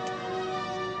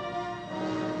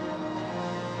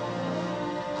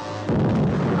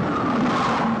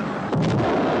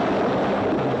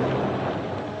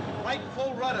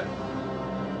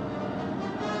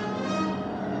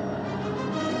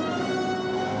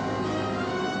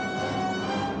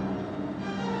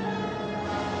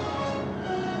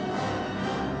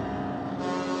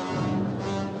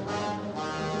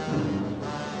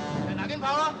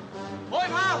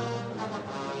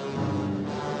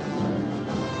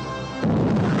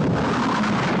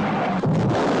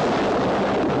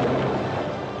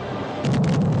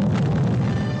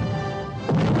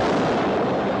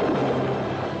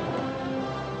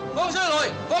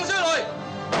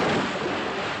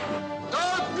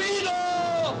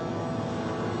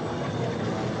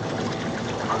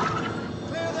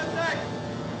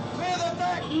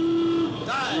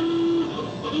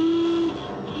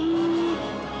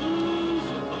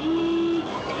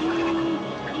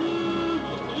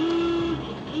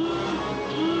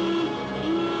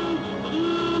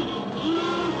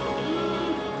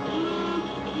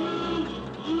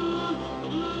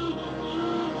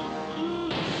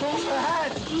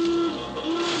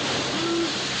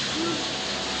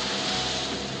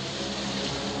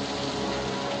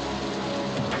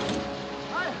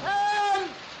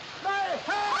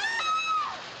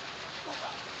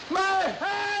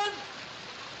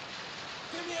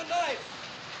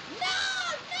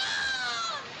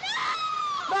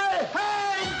 Hey,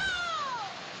 hey!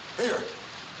 Here.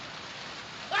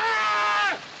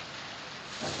 Ah!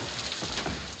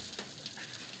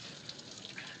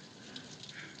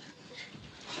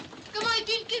 Comment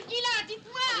est-il que qu'il a?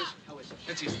 Dites-moi!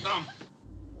 It's his thumb.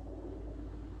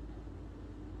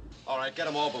 All right, get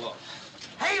them all below.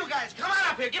 Hey, you guys, come on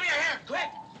up here. Give me a hand, quick.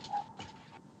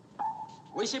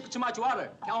 We ship too much water.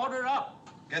 Can't hold it up.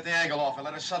 Get the angle off and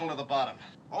let her settle to the bottom.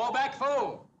 All back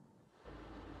full.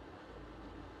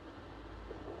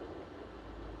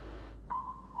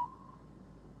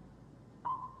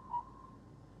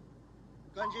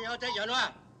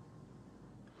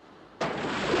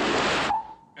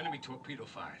 Enemy torpedo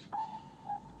fired.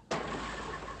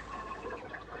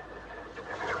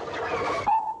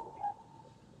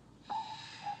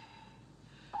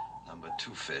 Number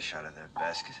 2 fish out of that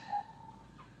basket.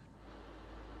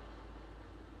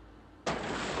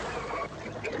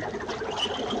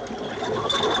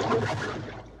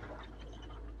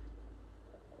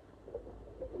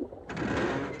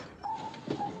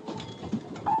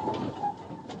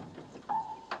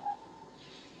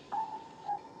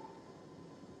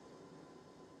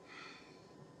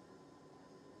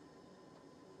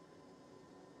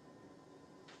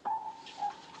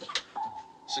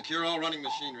 Secure all running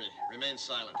machinery. Remain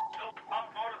silent.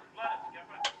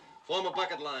 Form a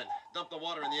bucket line. Dump the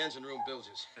water in the engine room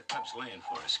bilges. That tub's laying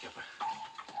for us, Skipper.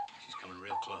 She's coming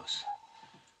real close.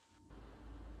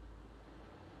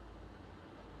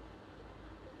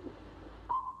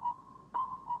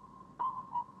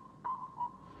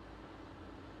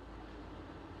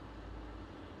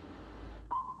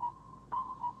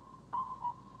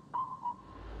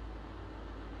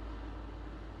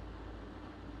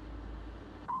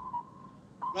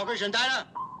 Operation Diner.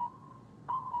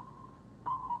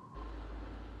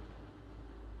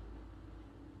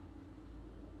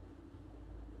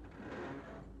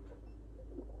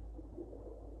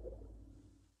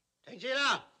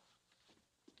 Gina.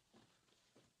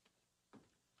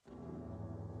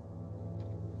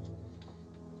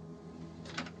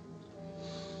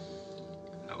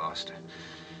 I lost her.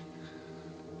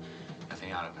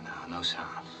 Nothing out of her now. No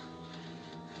sound.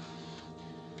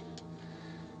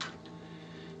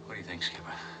 What do you think,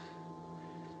 Skipper?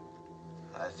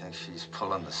 I think she's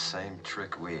pulling the same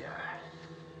trick we are.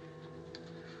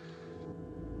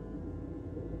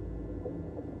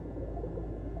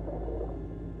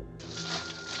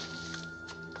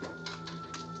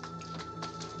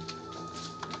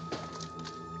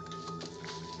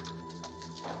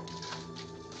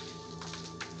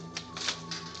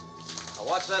 Now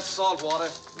watch that salt water.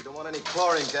 We don't want any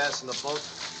chlorine gas in the boat.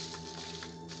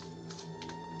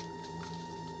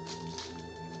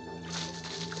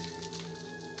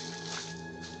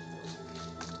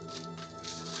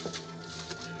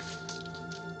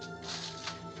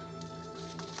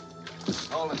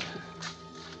 Hold it.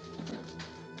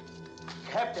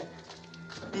 Captain,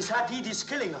 this hot heat is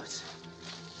killing us.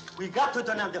 We got to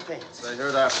turn on the fans. If they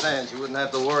heard our fans, you wouldn't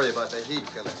have to worry about the heat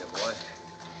killing you, boy.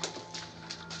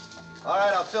 All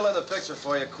right, I'll fill in the picture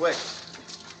for you quick.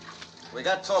 We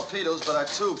got torpedoes, but our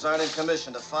tubes aren't in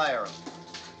commission to fire them.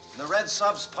 And the red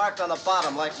sub's parked on the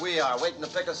bottom like we are, waiting to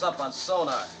pick us up on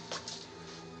sonar.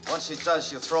 Once she does,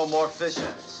 she'll throw more fish at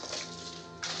us.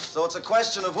 So it's a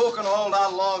question of who can hold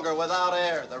out longer without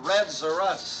air, the Reds or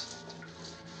us.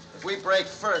 If we break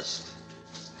first,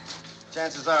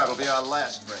 chances are it'll be our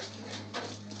last break.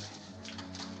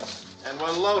 And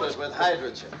we're loaded with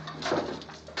hydrogen.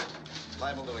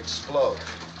 Liable to explode.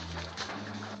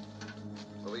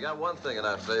 But we got one thing in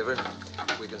our favor.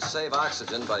 We can save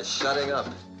oxygen by shutting up.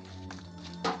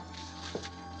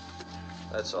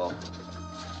 That's all.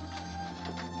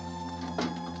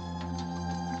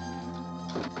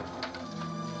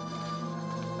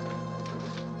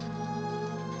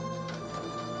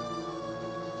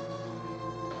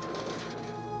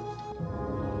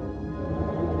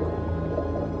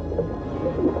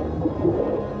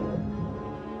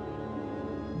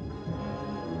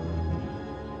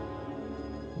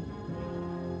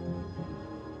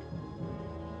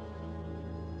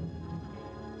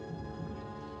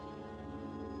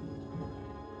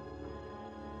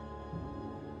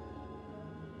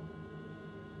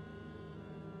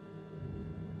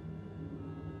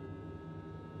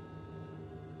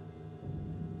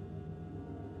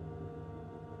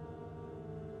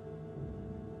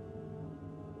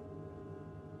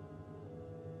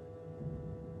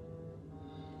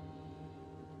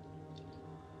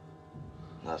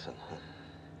 Nothing.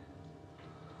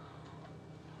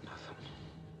 Nothing.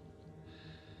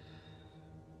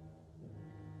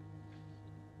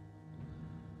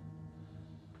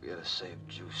 Forget it. better save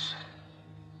juice.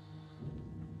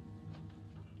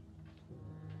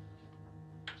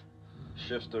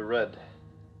 Shift to red.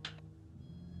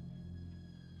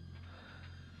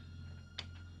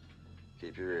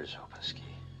 Keep your ears open, Ski.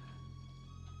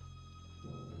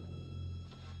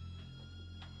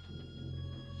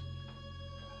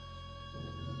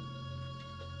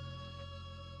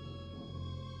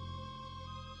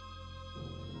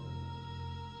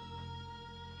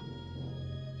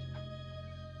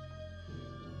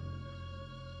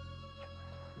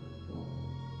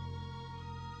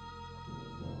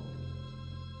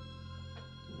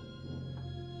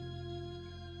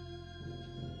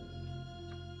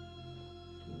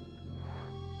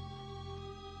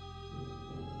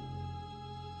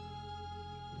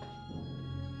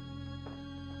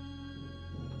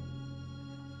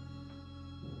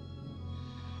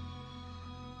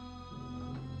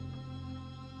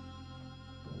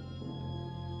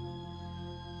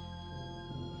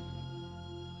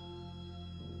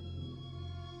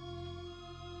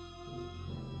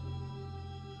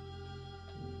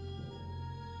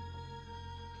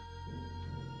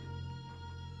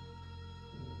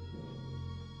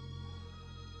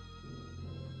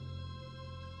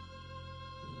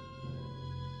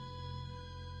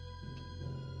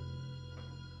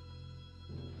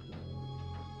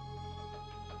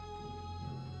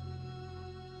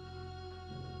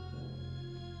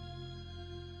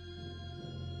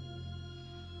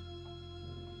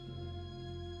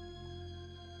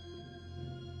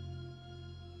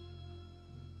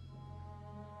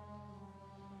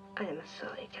 I am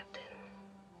sorry, Captain,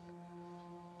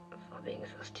 for being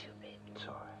so stupid. It's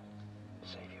all right.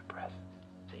 Save your breath.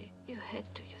 You had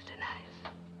to use the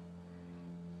knife.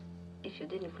 If you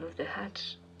didn't close the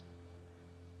hatch,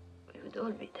 we would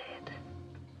all be dead.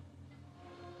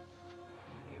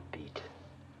 You're beat.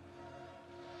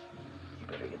 You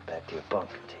better get back to your bunk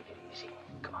and take it easy.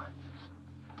 Come on.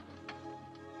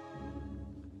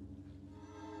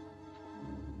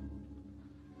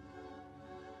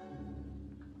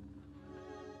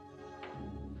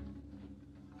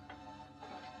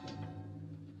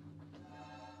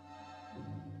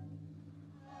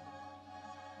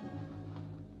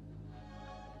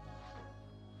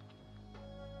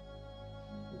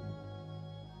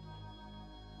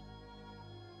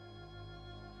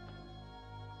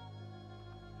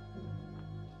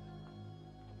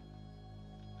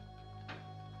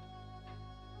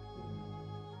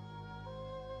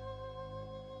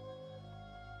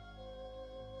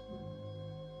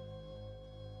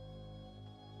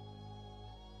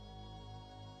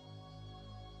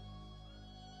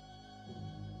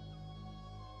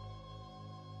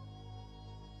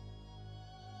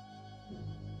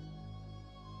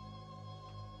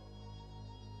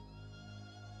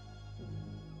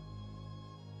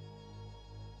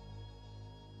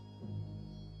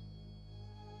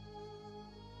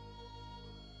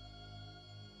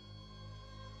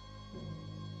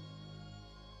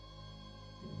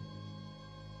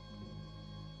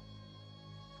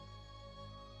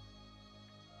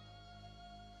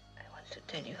 To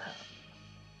tell you how.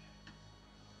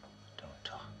 Don't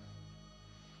talk.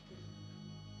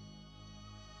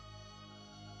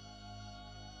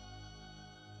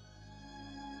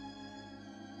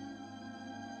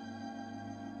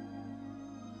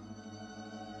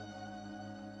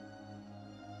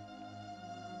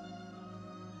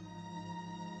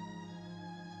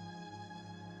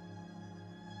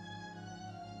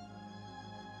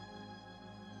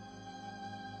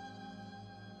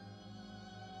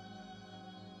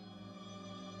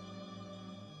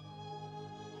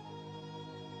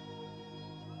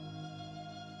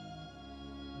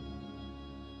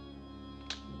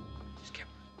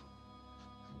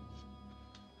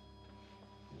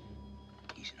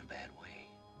 He's in a bad way.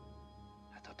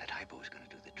 I thought that hypo was going to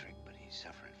do the trick, but he's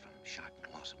suffering from shock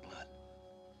and loss of blood.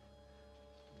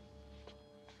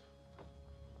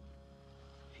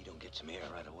 If you don't get some air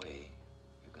right away,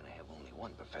 you're going to have only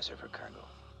one professor for cargo.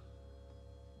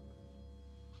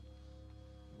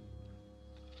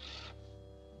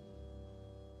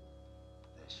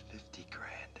 There's 50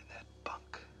 grand in that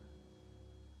bunk.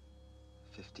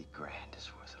 50 grand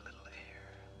is worth a little air.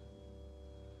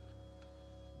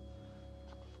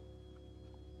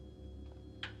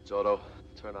 Toto,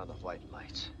 turn on the flight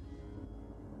lights.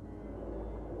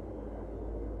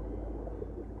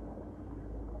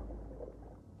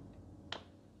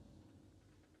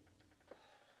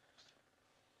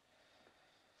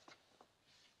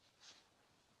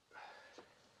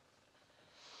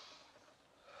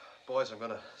 Boys, I'm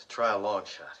gonna try a long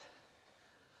shot.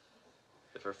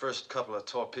 If our first couple of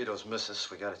torpedoes miss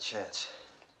us, we got a chance.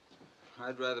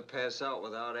 I'd rather pass out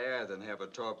without air than have a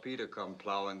torpedo come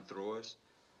plowing through us.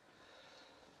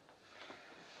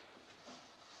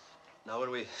 Now, when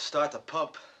we start the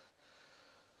pump,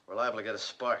 we're liable to get a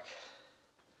spark.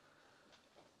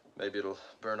 Maybe it'll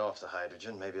burn off the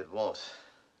hydrogen, maybe it won't.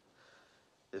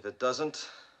 If it doesn't,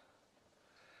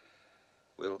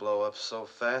 we'll blow up so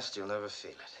fast you'll never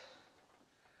feel it.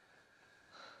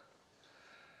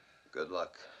 Good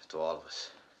luck to all of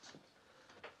us.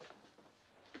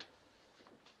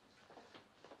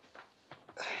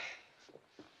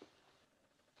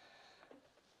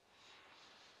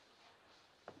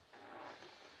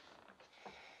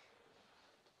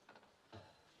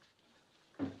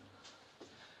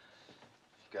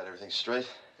 Got everything straight?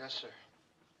 Yes, sir.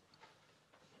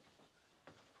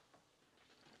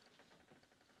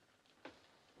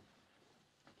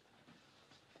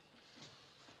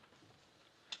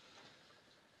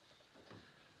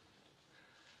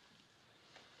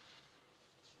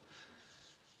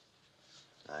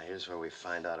 Now, here's where we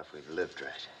find out if we've lived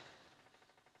right.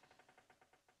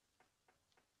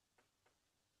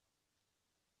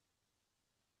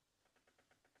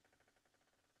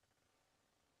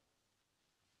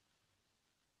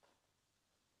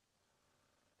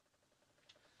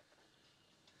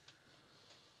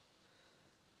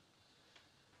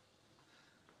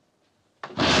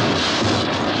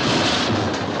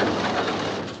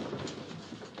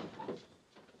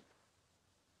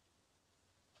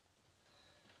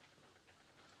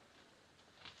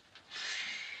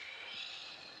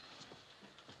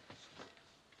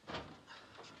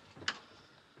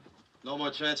 No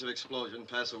more chance of explosion.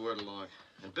 Pass the word along.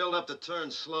 And build up the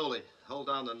turn slowly. Hold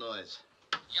down the noise.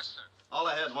 Yes, sir. All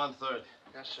ahead, 1/3.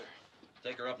 Yes, sir.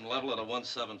 Take her up and level at a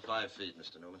 175 feet,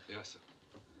 Mr. Newman. Yes, sir.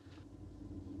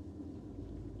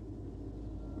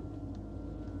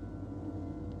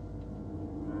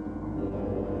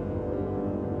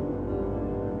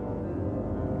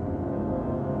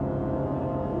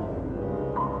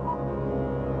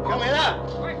 Coming up!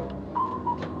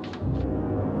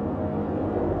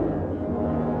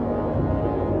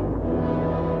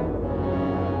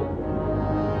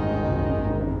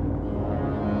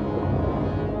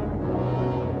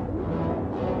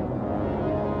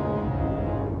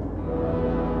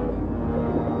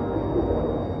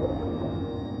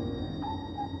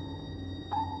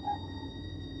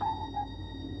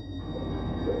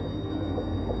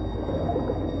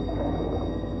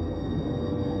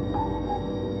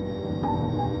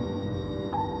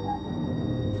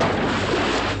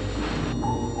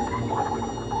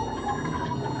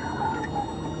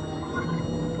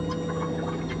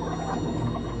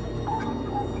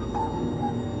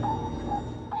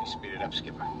 Speed it up,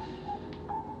 Skipper.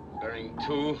 Bearing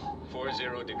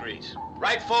 240 degrees.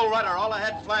 Right full rudder, all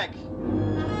ahead flank.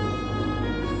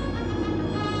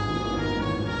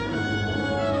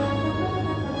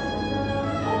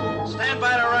 Stand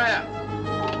by the ram.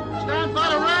 Stand by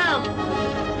the ram!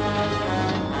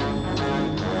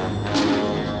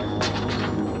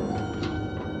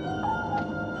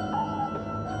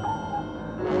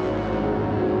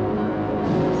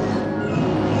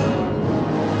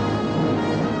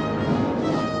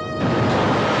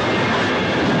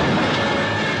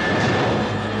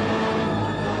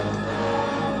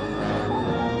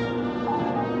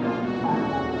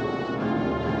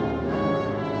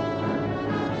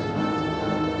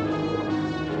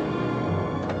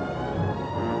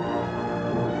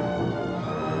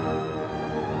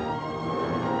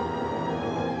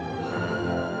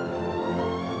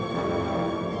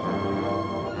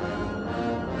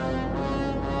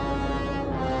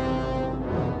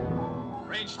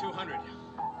 Range 200.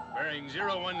 Bearing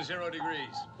 010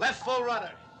 degrees. Left full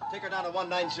rudder. Take her down to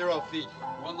 190 feet.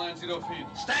 190 feet.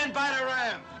 Stand by the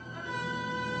ram.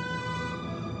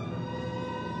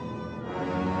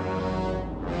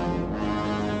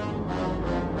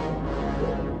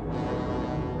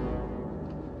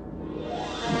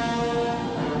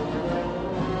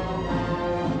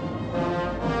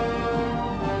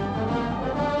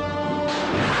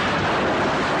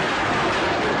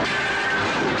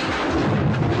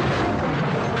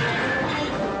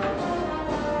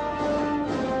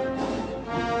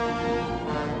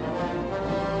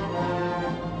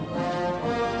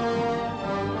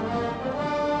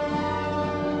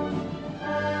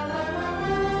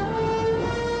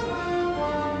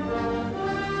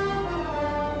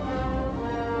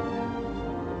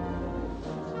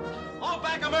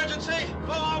 Emergency!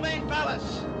 Blow all main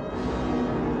ballasts!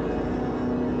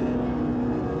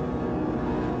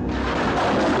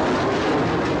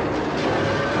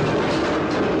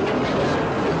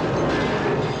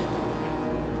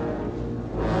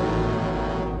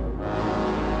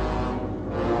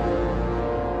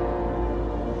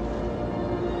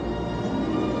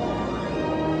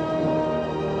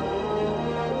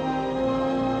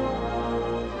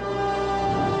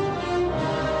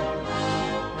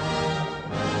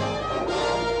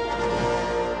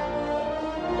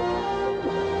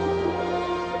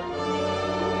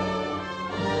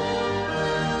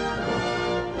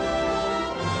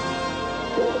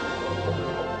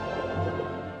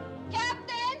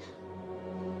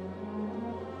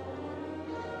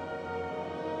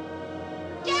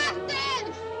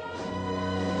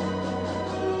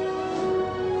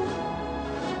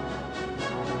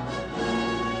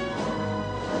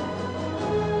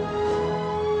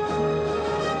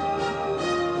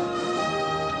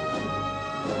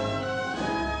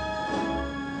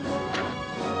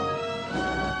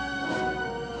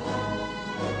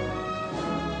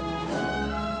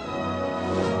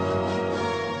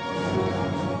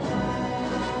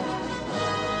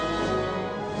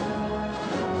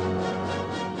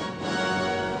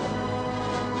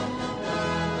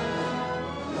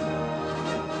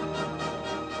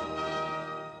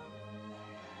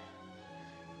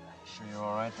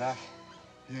 Doc?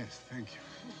 Yes, thank you.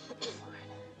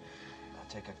 Now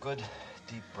take a good,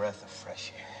 deep breath of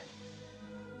fresh air.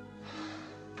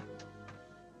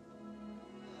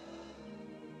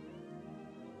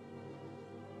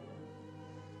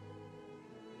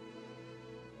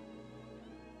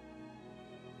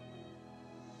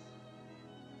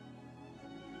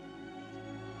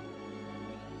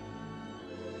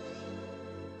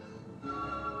 You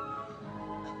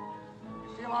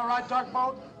feel all right,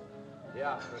 Tugboat?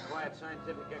 Yeah, for a quiet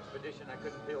scientific expedition, I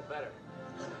couldn't feel better.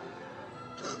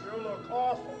 You look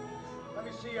awful. Let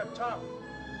me see your tongue.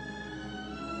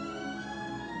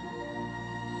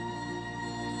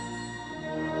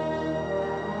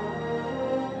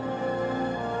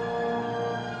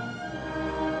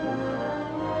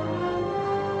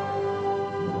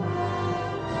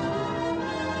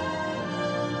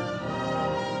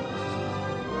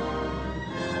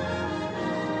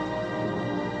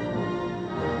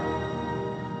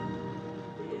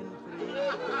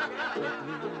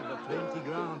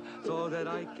 So that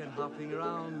I can hopping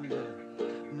around,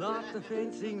 not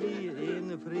fencing me in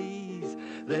the breeze.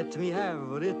 Let me have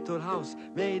a little house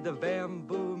made of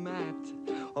bamboo mat.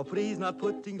 Oh, please not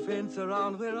putting fence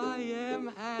around where I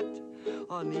am at.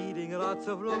 Or needing lots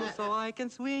of room so I can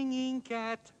swinging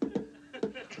cat.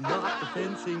 Not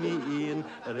fencing me in,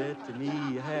 let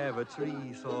me have a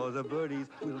tree so the birdies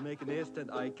will make a nest and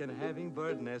I can having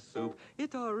bird nest soup.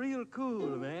 It's all real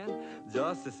cool, man.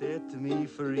 Just set me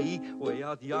free way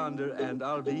out yonder and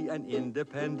I'll be an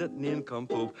independent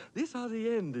nincompoop. This are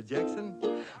the end, Jackson.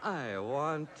 I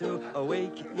want to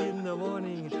awake in the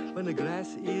morning when the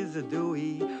grass is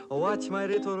dewy. Watch my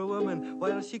little woman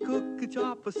while she cook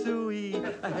chop a suey.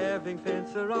 Having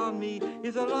fence around me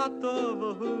is a lot of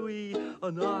a hooey.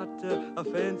 Not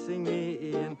fencing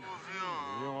me in.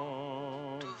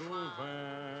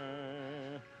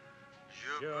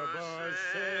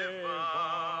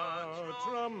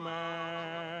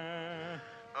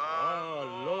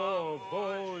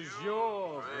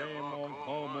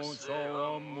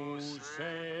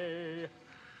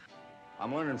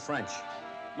 I'm learning French.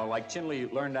 Oh, like Chinley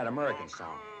learned that American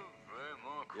song.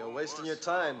 You're wasting your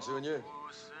time, Junior.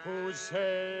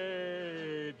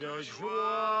 Poussée de joie.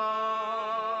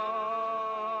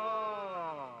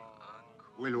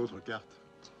 Où est l'autre carte?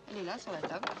 Elle est là, sur la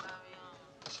table.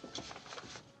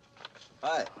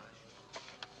 Hi.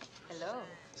 Hello.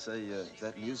 Say, if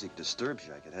that music disturbs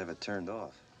you, I could have it turned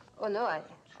off. Oh, no, I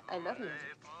love music.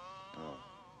 Oh.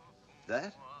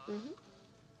 That? Mm-hmm.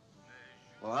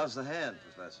 Well, how's the hand,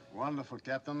 Professor? Wonderful,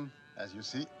 Captain, as you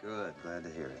see. Good, glad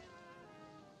to hear it.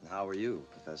 And how are you,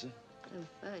 Professor? I'm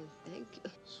fine, thank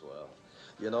you. Swell.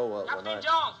 You know what, Captain when I...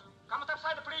 Jones, come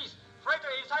topside, please.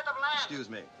 Freighter inside of land. Excuse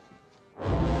me.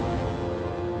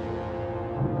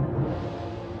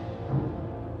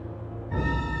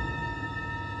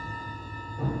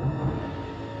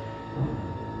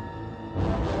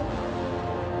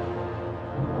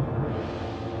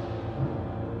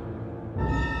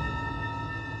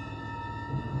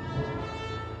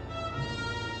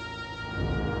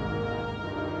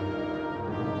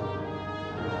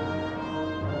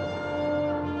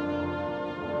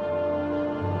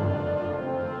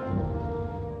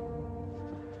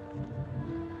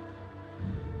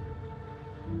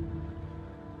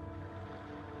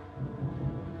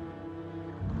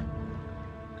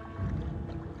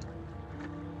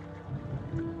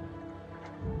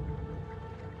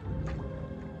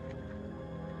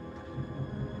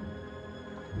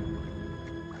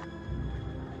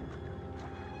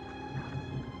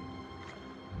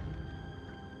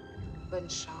 Bonne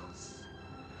chance.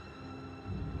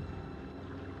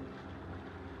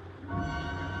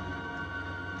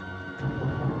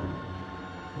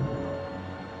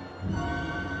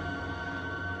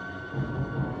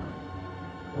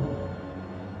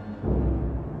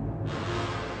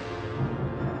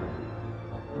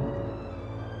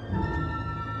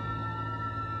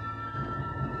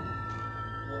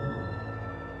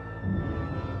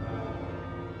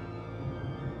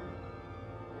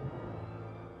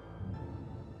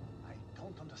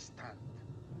 Understand.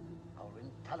 Our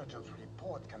intelligence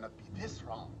report cannot be this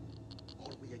wrong.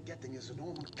 All we are getting is a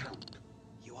normal count.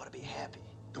 You ought to be happy.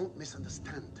 Don't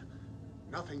misunderstand.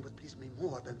 Nothing would please me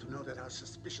more than to know that our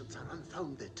suspicions are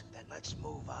unfounded. Then let's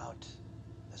move out.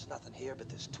 There's nothing here but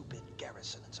this two-bit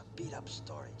garrison and some beat-up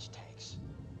storage tanks.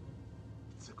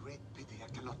 It's a great pity I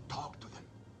cannot talk to them.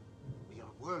 We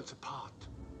are worlds apart.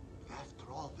 But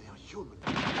after all, they are human.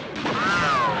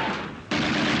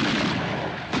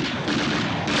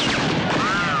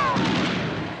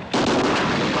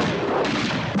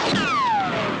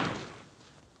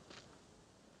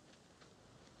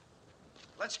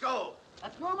 Let's go.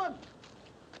 Let's move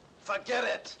Forget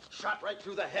it. Shot right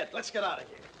through the head. Let's get out of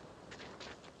here.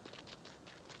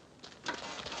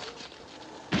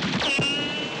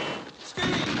 Ski!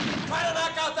 Try to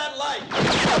knock out that light!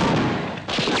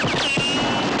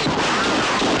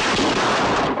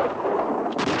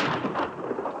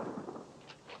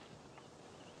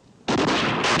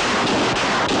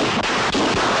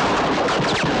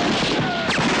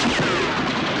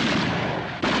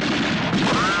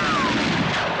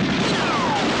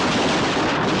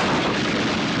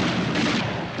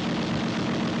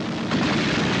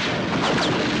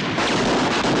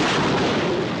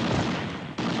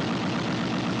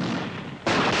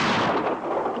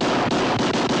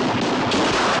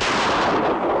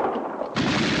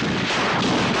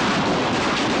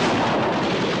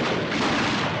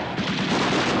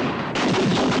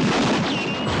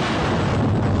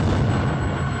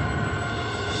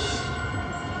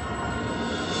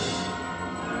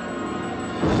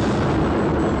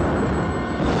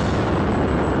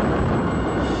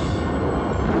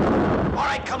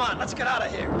 Come on, let's get out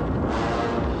of here.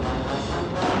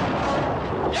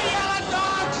 You yelling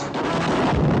dogs!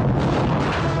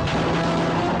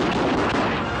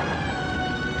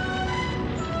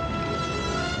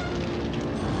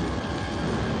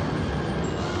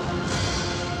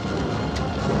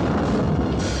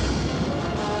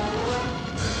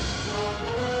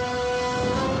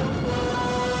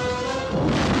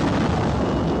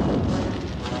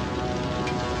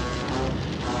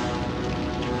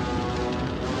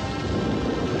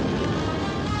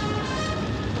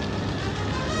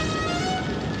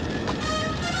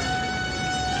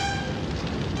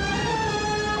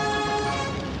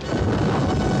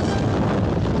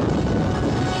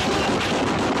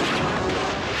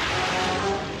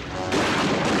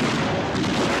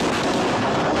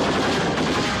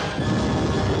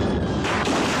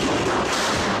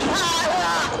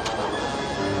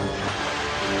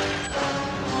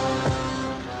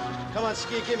 Come on,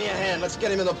 Ski, give me a hand. Let's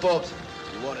get him in the boat.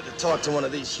 You wanted to talk to one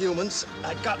of these humans?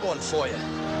 I got one for you.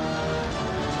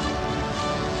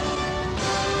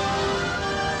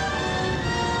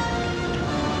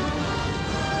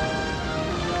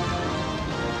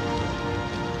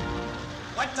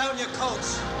 Wipe down your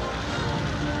coats.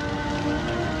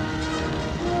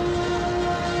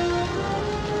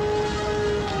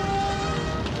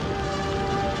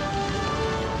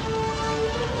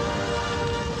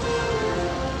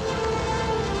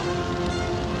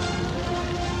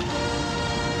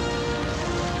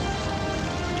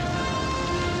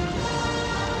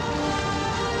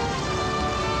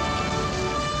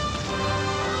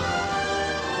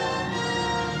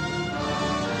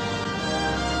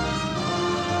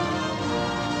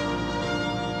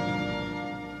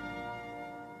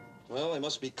 Well, they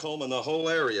must be combing the whole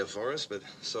area for us, but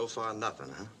so far nothing,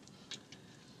 huh?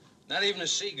 Not even a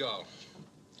seagull.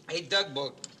 Hey,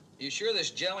 Dugboat, you sure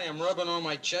this jelly I'm rubbing on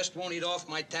my chest won't eat off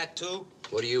my tattoo?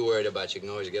 What are you worried about? You can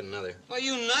always get another. Are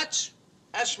you nuts?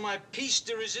 That's my piece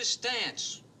de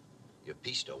resistance. Your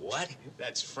piece to what?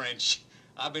 That's French.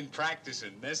 I've been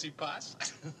practicing. N'est-ce pas?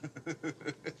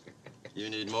 You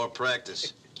need more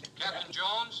practice. Captain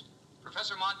Jones,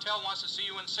 Professor Montel wants to see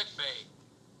you in sick bay.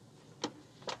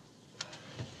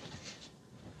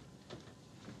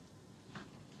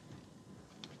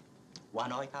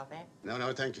 One oil coffee?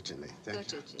 No, thank you, Jimmy.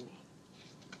 Thank you. Jimmy.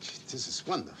 This is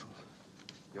wonderful.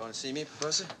 You want to see me,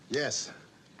 Professor? Yes.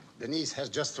 Denise has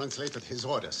just translated his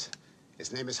orders.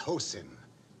 His name is Hosin.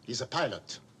 He's a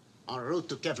pilot en route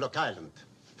to Kevlock Island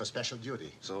for special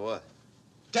duty. So what?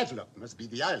 Kevlock must be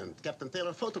the island Captain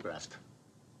Taylor photographed.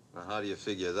 Now, how do you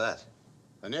figure that?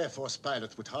 An Air Force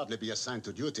pilot would hardly be assigned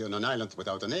to duty on an island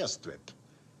without an airstrip.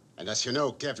 And as you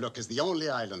know, Kevlock is the only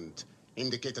island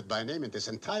indicated by name in this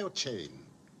entire chain.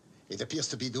 It appears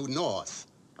to be due north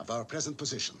of our present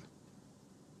position.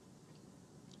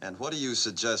 And what do you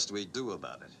suggest we do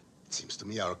about it? It seems to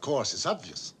me our course is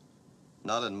obvious.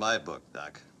 Not in my book,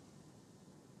 Doc.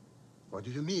 What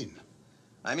do you mean?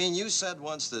 I mean, you said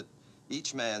once that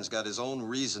each man's got his own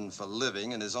reason for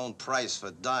living and his own price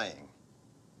for dying.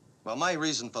 Well, my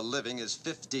reason for living is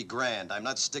 50 grand. I'm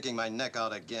not sticking my neck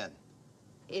out again.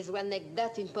 Is one neck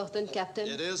that important, Captain?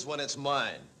 It is when it's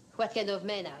mine. What kind of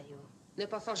man are you? Ne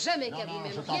pensons jamais qu'à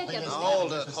vous-même. Rien qu'à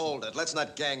vous. Hold it. Let's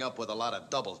not gang up with a lot of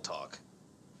double talk.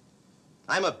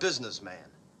 I'm a businessman.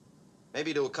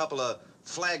 Maybe to a couple of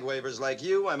flag wavers like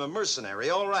you, I'm a mercenary,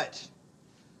 all right.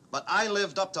 But I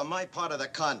lived up to my part of the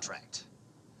contract.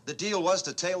 The deal was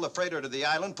to tail the freighter to the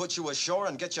island, put you ashore,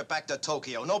 and get you back to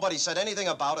Tokyo. Nobody said anything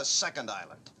about a second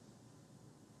island.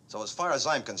 So as far as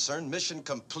I'm concerned, mission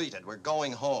completed. We're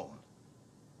going home.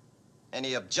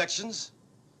 Any objections?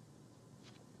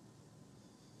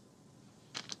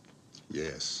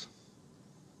 Yes.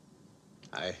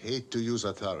 I hate to use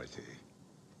authority,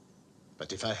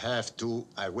 but if I have to,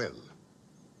 I will.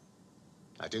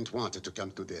 I didn't want it to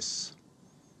come to this.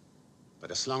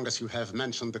 But as long as you have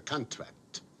mentioned the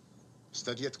contract,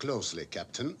 study it closely,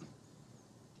 Captain.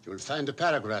 You'll find a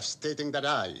paragraph stating that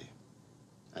I,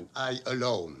 and I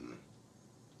alone,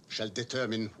 shall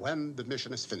determine when the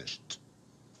mission is finished.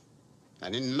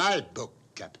 And in my book,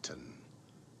 Captain,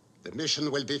 the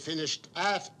mission will be finished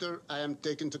after I am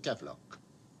taken to Kevlock,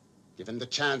 given the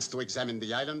chance to examine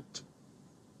the island,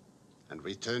 and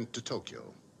return to Tokyo.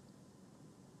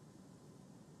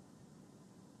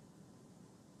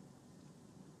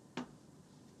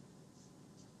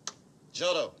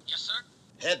 Jodo. Yes, sir?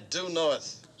 Head due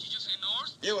north. Did you say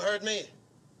north? You heard me.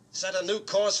 Set a new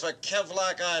course for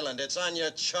Kevlock Island. It's on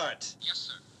your chart. Yes,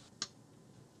 sir.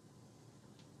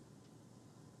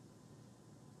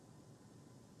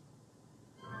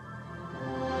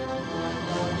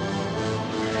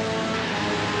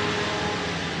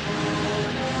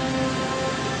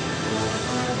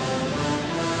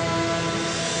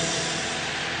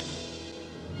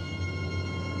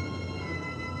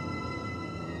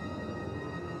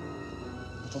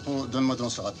 À propos, donne-moi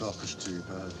donc ce rapport que je t'ai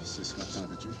pas laissé ce matin,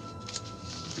 veux-tu?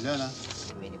 Tu l'as, là?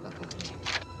 Mais il n'est pas complet.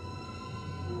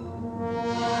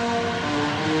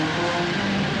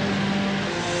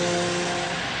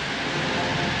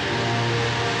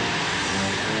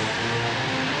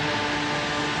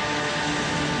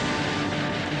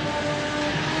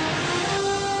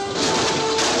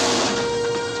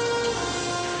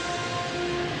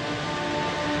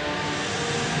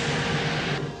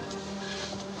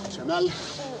 Tu as mal?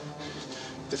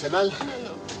 T'es fait mal?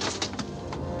 Non.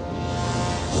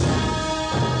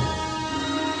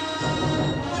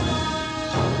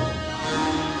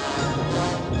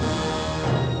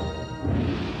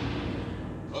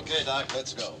 Okay, Doc,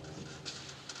 let's go.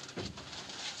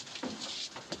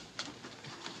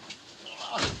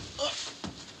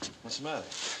 What's the matter?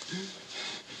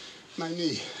 My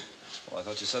knee. Well, I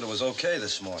thought you said it was okay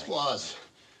this morning. It was.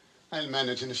 I'll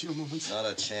manage in a few moments. Not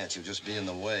a chance. You'll just be in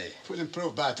the way. It will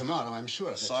improve by tomorrow, I'm sure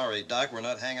of it. Sorry, Doc. We're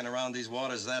not hanging around these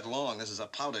waters that long. This is a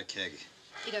powder keg.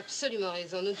 Il a absolument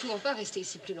raison. Nous ne pouvons pas rester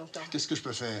ici plus longtemps. Qu'est-ce que je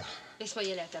peux faire? Laisse-moi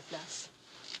y aller à ta place.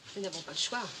 Nous n'avons pas le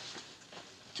choix.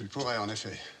 Tu le pourrais, en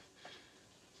effet.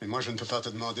 Mais moi, je ne peux pas te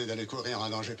demander d'aller courir un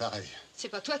danger pareil. C'est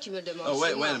pas toi qui me le demandes. Oh,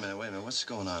 wait c'est moi. a minute. What's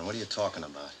going on? What are you talking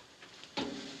about?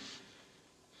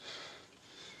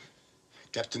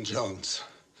 Captain Jones,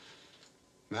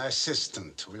 my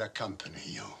assistant will accompany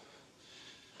you.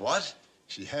 What?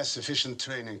 She has sufficient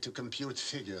training to compute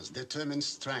figures, determine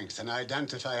strength, and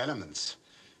identify elements,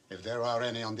 if there are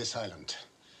any on this island.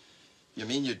 You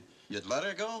mean you'd let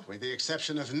her go? With the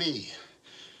exception of me,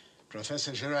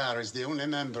 Professor Girard is the only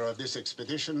member of this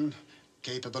expedition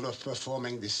capable of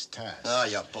performing this task. Oh,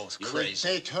 you're both You crazy.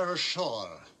 will take her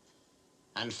ashore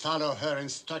and follow her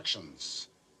instructions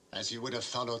as you would have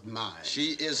followed mine.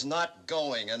 She is not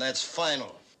going, and that's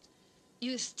final.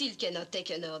 You still cannot take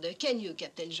an order, can you,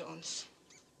 Captain Jones?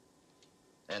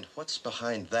 And what's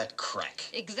behind that crack?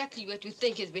 Exactly what you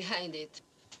think is behind it.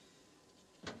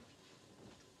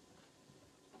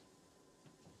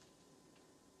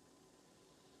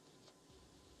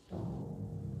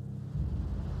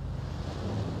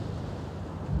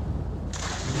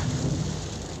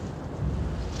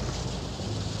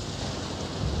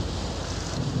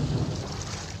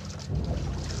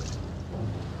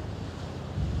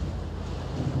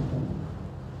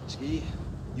 Ski,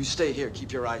 you stay here.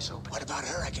 Keep your eyes open. What about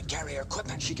her? I can carry her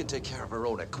equipment. She can take care of her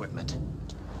own equipment.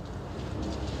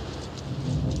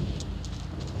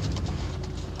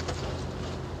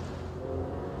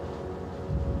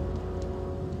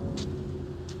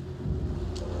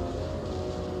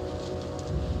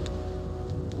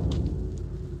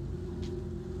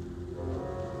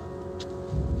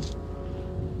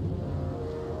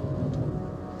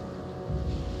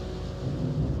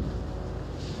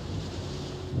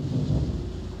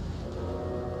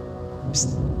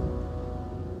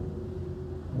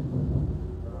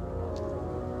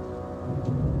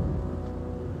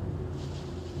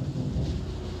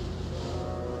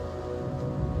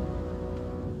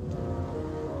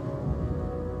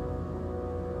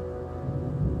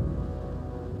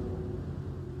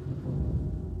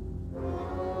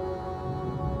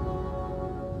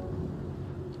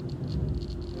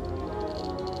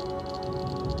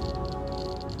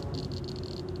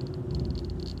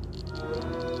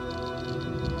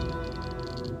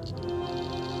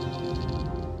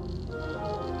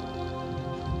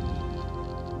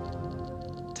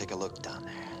 Take a look down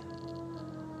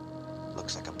there.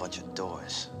 Looks like a bunch of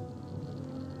doors.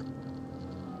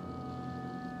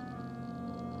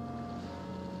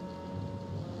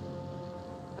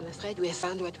 afraid we have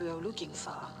found what we were looking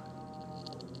for.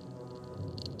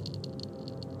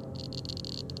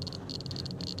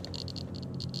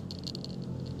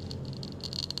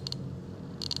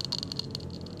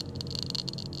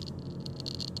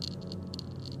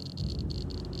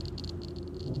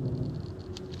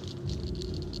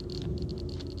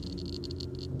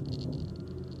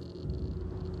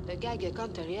 A Geiger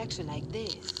counter reaction like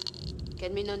this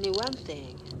can mean only one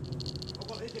thing.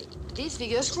 These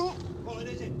figures... What are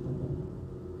they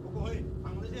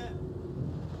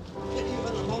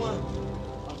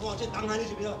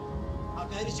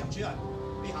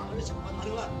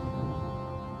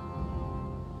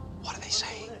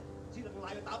saying?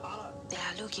 They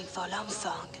are looking for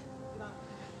Lamsong,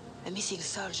 a missing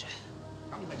soldier.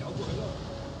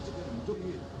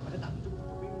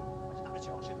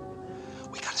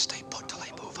 We gotta stay put till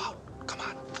they move out. Come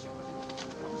on.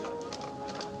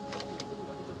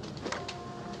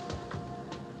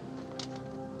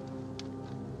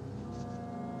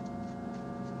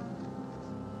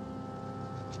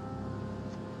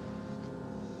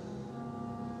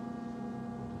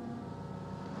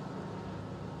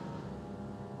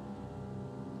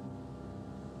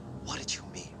 What did you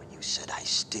mean when you said I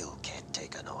still can't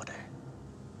take an order?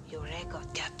 Your record,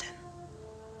 Captain.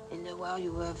 In the war,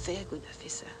 you were a very good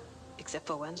officer, except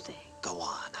for one thing. Go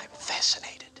on, I'm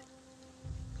fascinated.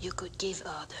 You could give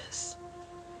orders,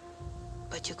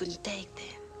 but you couldn't take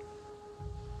them.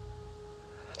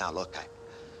 Now look,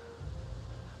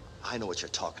 I know what you're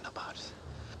talking about.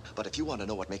 But if you want to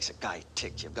know what makes a guy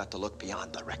tick, you've got to look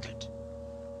beyond the record.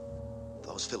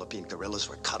 Those Philippine guerrillas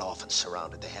were cut off and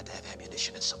surrounded. They had to have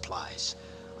ammunition and supplies.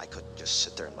 I couldn't just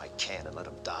sit there in my can and let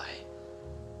them die.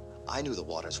 I knew the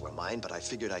waters were mine, but I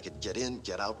figured I could get in,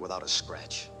 get out without a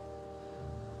scratch.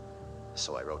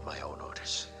 So I wrote my own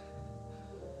orders.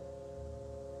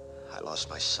 I lost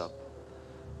my sub,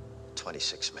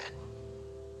 26 men.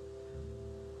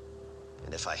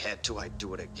 And if I had to, I'd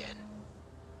do it again.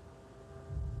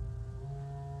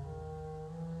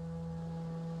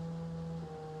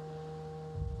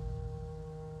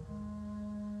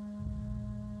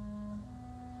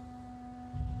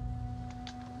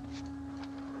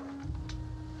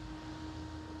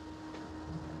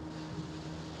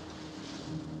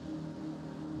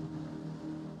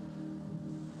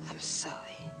 I'm sorry.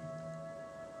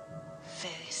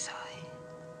 Very sorry.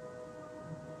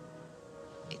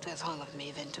 It was wrong of me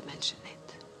even to mention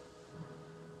it.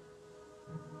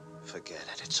 Forget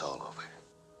it, it's all over.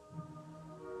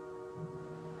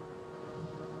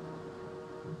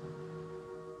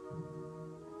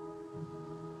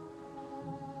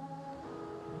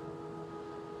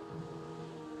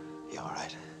 You all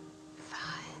right?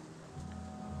 Fine.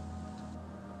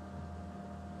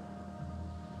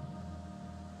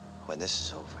 When this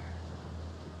is over,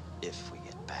 if we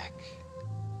get back,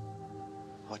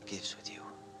 what gives with you?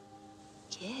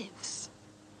 Gives?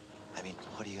 I mean,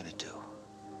 what are you gonna do?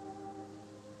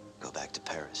 Go back to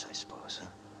Paris, I suppose, huh?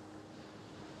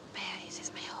 Paris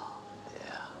is my home.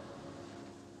 Yeah.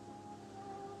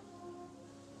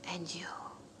 And you,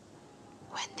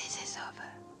 when this is over,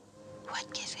 what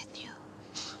gives with you?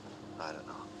 I don't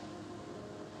know.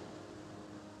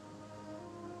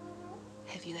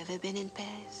 Have you ever been in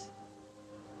Paris?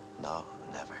 No,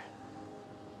 never.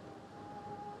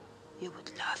 You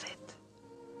would love it.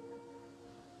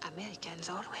 Americans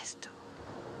always do.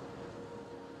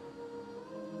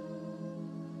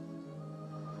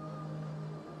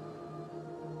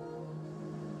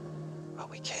 Well,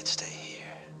 we can't stay here.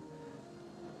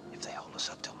 If they hold us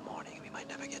up till morning, we might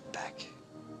never get back.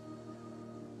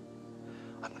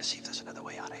 I'm gonna see if there's another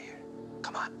way out of here.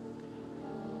 Come on.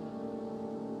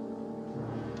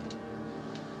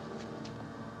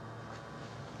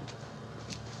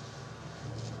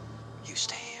 You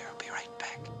stay here. I'll be right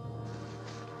back.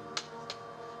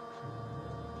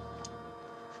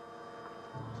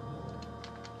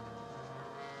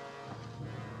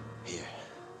 Here.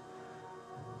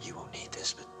 You won't need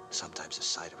this, but sometimes the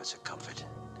sight of it's a comfort.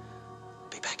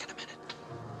 Be back in a minute.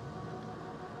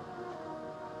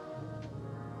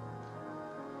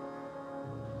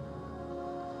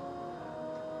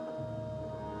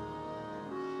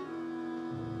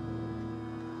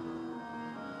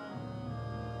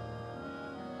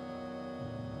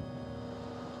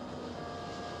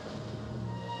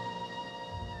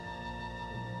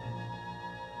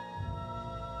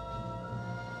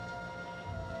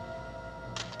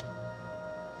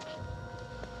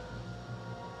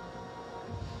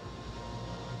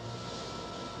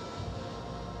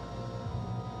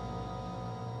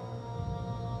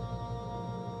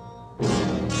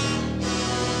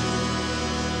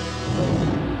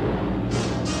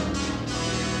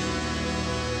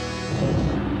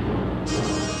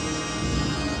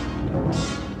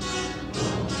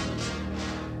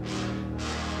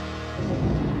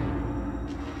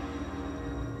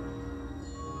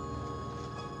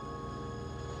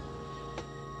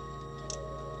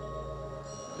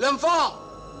 L'enfant!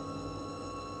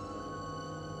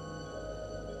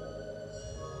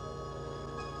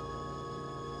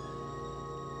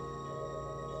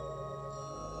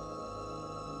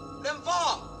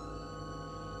 L'enfant!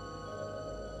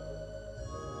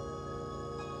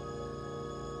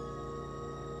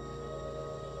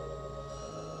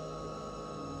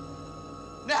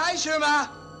 Ne hai chưa mà?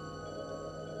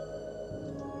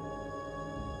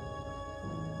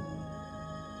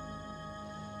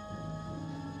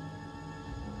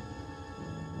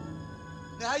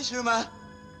 Ne hai chưa mà?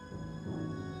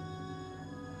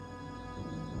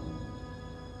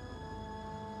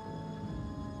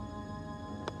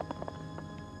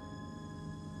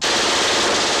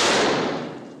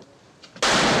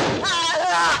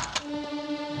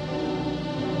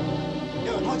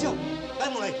有人掏枪，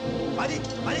跟我嚟，快啲，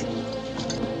快啲！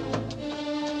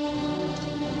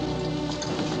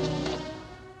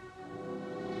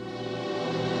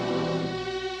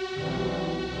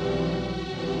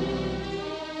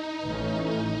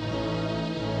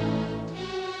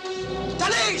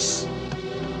 Denise!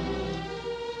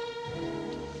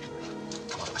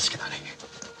 Come on, let's get out of here.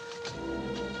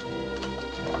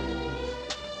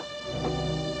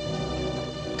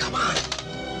 Come on.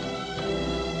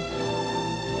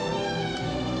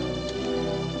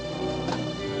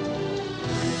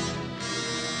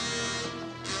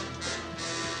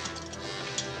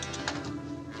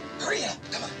 Hurry up,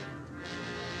 come on.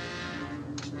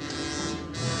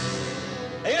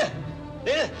嚟啦，嚟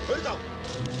啦，佢度，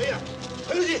嚟啦，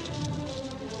去到先。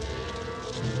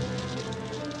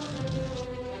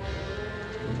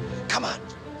 Come on.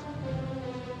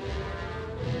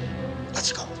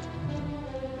 Let's go.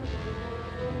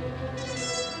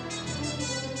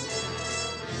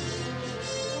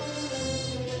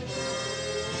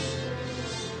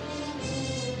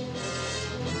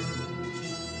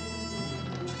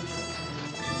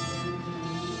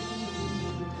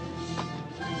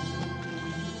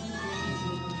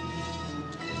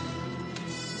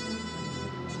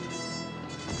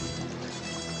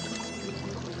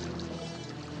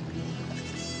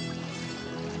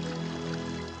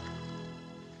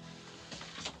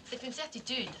 C'est une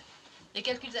certitude. Les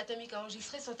calculs atomiques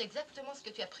enregistrés sont exactement ce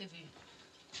que tu as prévu.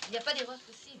 Il n'y a pas d'erreur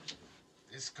possible.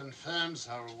 This confirms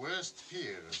our worst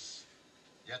fears.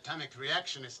 The atomic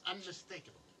reaction is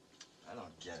unmistakable. I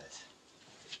don't get it.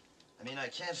 I mean, I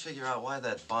can't figure out why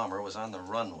that bomber was on the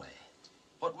runway.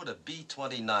 What would a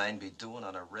B-29 be doing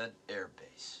on a red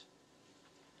airbase?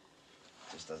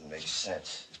 Just doesn't make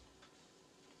sense.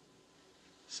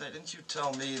 Say, didn't you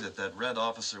tell me that that red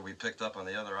officer we picked up on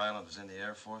the other island was in the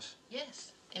Air Force?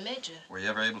 Yes, a major. Were you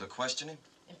ever able to question him?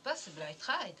 Impossible, I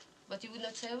tried. But he would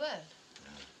not say a word.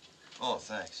 Oh,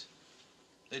 thanks.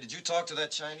 Hey, did you talk to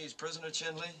that Chinese prisoner,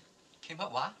 Chin Lee? 傾乜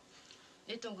話？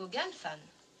 你同個奸犯，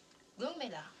講咩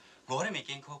啦？ 我都未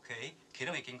見過佢，佢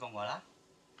都未見過我啦。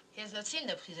 He has not seen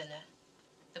the prisoner.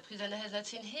 The prisoner has not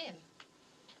seen him.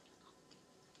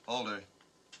 Holder,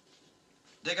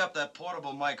 dig up that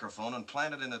portable microphone and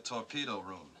plant it in the torpedo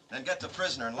room. Then get the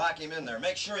prisoner and lock him in there.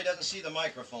 Make sure he doesn't see the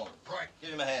microphone. Right.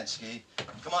 Give him a hand, Ski.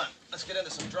 Come on, let's get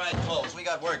into some dry clothes. We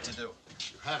got work to do.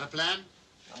 You have a plan?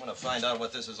 I'm gonna find out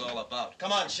what this is all about.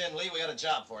 Come on, Shin Lee, we got a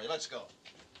job for you. Let's go.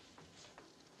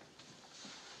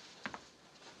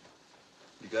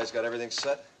 You guys got everything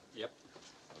set? Yep.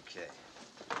 Okay.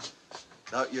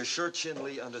 Now, you're sure Chin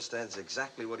Lee understands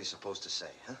exactly what he's supposed to say,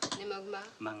 huh? 你明嗎？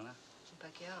明啦，唔怕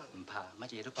驚。唔怕，乜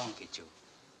嘢都幫佢做。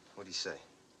 What'd he say?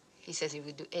 He says he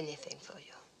would do anything for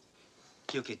you.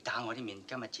 叫佢打我啲面，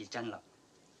今日至真啦。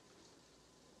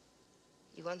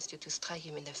 He wants you to strike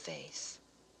him in the face.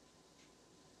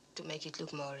 To make it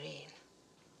look more real.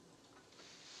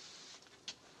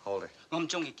 Holder. 我唔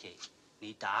中意佢，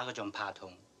你打嗰仲怕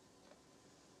痛。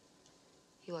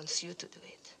 He wants you to do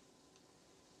it.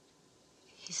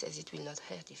 He says it will not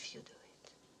hurt if you do it.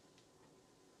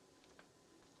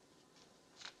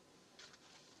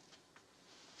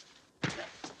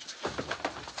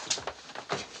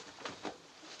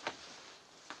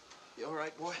 You all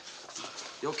right, boy?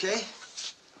 You okay?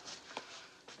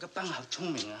 個班好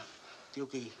聰明啊，叫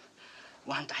佢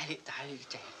玩大力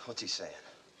正。 What's he saying?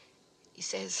 He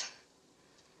says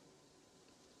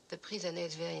the prisoner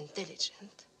is very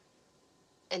intelligent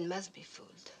and must be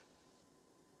fooled.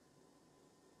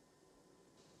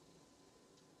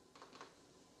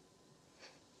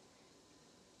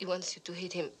 He wants you to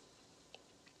hit him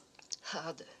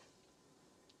harder.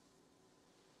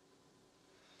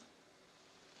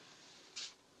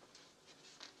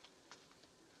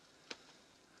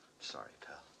 Sorry,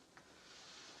 pal.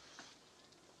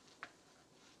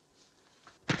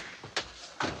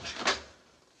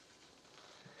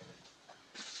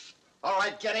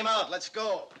 right, get him out. Let's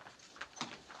go.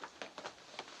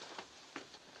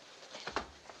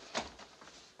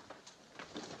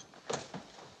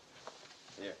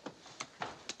 Here.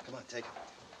 Come on, take it.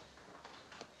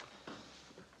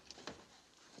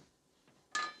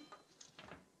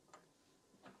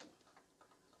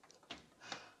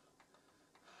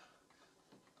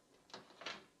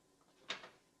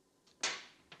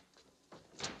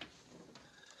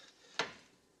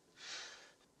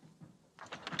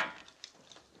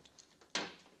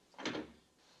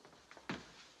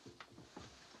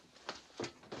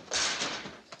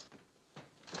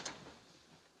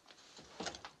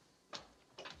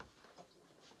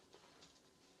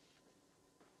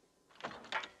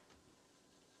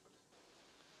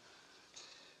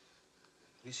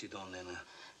幾時當靚啊？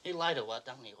你拉到話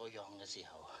等你個樣嘅時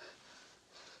候，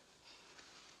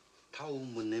偷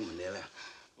悶你唔理咧？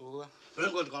好啊。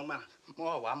兩個講咩？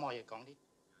我係話冇嘢講啲。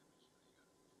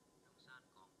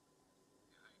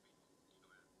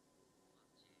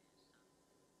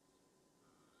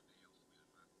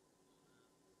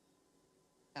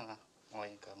聽啊，我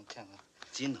嘢講聽啊。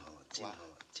真好，真好，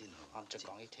真好。我就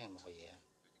講啲聽冇嘢啊。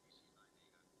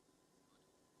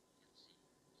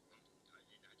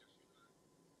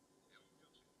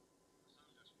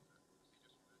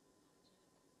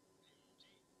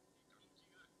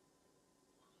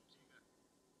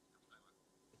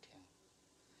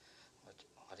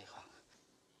我哋講。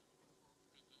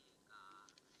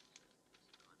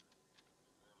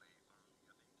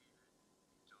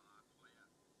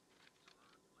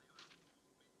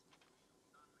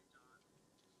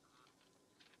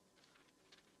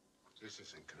This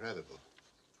is incredible.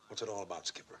 What's it all about,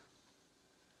 Skipper?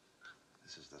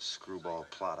 This is the screwball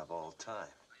plot of all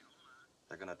time.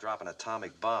 They're gonna drop an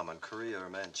atomic bomb on Korea or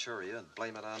Manchuria and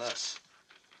blame it on us.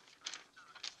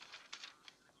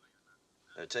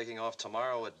 They're taking off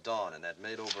tomorrow at dawn in that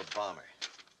made-over bomber.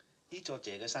 呢座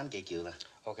謝嘅山幾叫啦？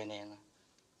我嘅靚啊。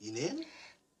二年？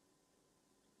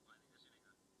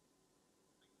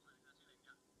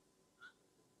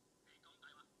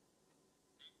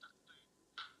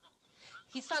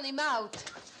 He found him out.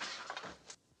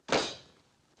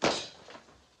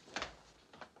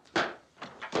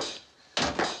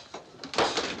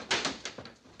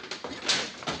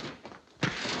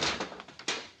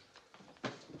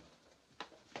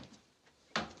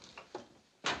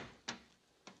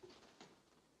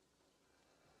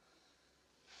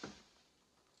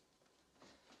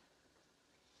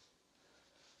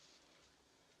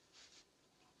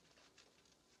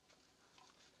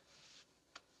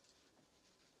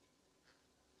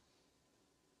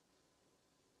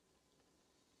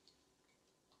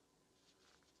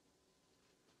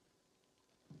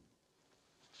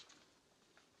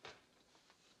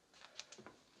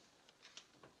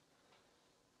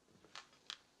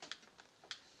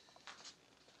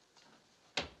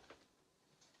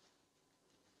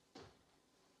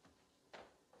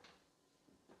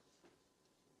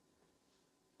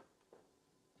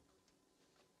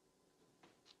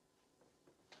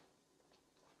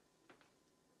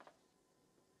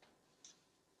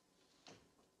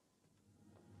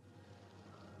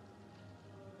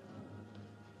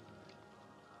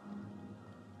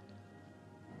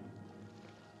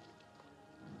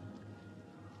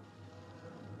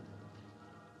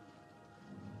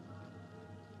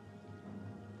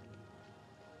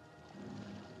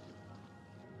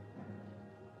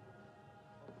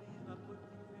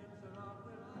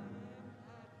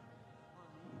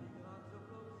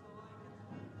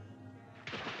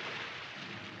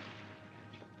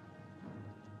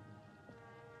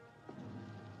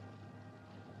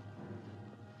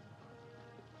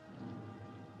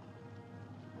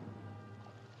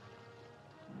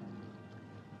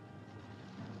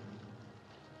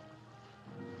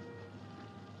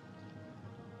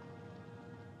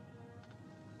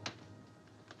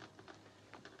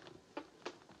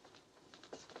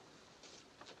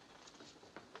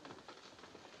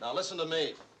 Now listen to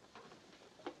me.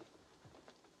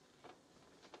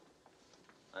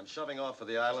 I'm shoving off for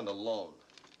the island alone.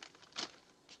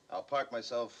 I'll park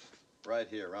myself right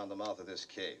here around the mouth of this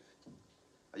cave.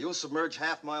 Now, you'll submerge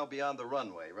half-mile beyond the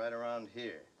runway, right around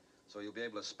here, so you'll be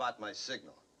able to spot my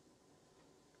signal.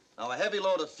 Now, a heavy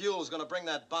load of fuel is going to bring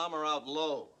that bomber out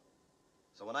low.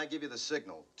 So when I give you the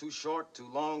signal, too short, too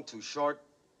long, too short,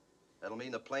 that'll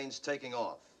mean the plane's taking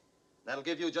off. That'll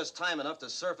give you just time enough to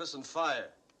surface and fire.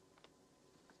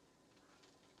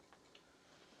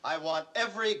 I want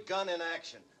every gun in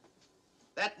action.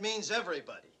 That means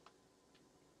everybody.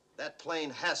 That plane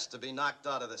has to be knocked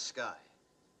out of the sky.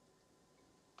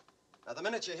 Now, the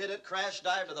minute you hit it, crash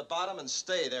dive to the bottom and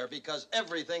stay there, because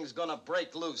everything's gonna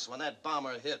break loose when that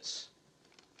bomber hits.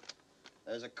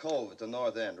 There's a cove at the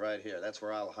north end right here. That's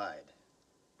where I'll hide.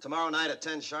 Tomorrow night at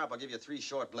 10 sharp, I'll give you 3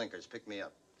 short blinkers. Pick me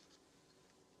up.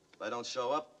 If I don't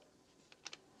show up,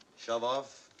 shove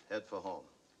off, head for home.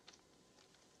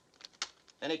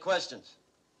 Any questions?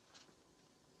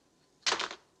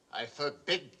 I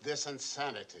forbid this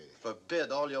insanity.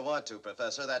 Forbid all you want to,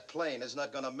 Professor. That plane is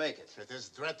not gonna make it. It is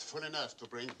dreadful enough to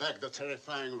bring back the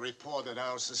terrifying report that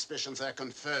our suspicions are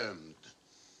confirmed.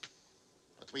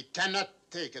 But we cannot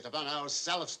take it upon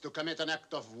ourselves to commit an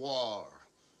act of war.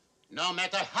 No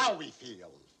matter how we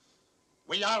feel.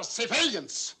 We are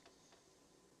civilians.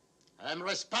 I am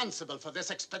responsible for this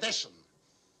expedition.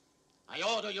 I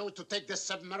order you to take this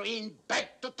submarine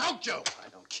back to Tokyo. I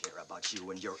don't care about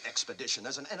you and your expedition.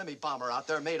 There's an enemy bomber out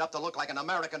there made up to look like an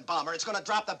American bomber. It's gonna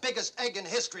drop the biggest egg in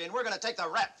history, and we're gonna take the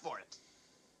rap for it.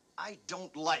 I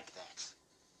don't like that.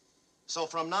 So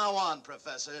from now on,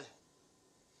 Professor,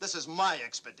 this is my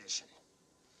expedition.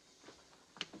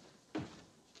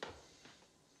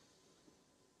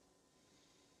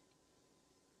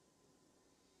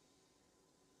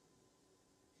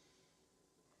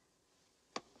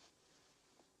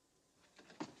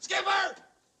 Skipper!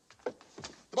 The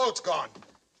boat's gone.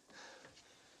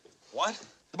 What?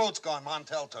 The boat's gone.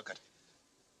 Montel took it.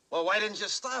 Well, why didn't you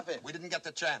stop it? We didn't get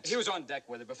the chance. He was on deck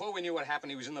with it. Before we knew what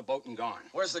happened, he was in the boat and gone.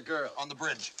 Where's the girl? On the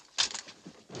bridge.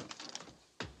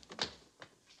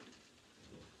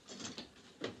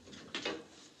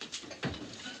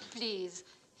 Please,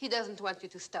 he doesn't want you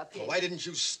to stop Well, him. why didn't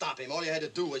you stop him? All you had to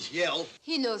do was yell.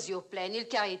 He knows your plan. He'll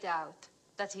carry it out.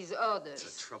 That's his orders.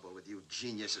 That's the trouble with you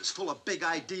geniuses. Full of big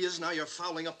ideas, now you're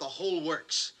fouling up the whole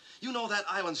works. You know that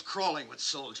island's crawling with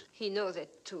soldiers. He knows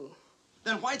it, too.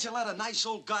 Then why'd you let a nice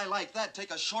old guy like that take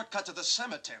a shortcut to the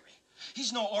cemetery?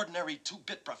 He's no ordinary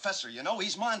two-bit professor, you know.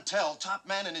 He's Montel, top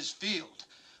man in his field.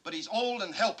 But he's old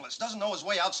and helpless, doesn't know his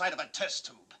way outside of a test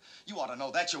tube. You ought to know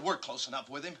that. You work close enough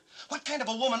with him. What kind of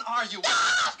a woman are you?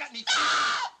 Got any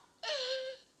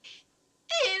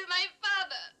He's my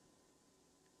father.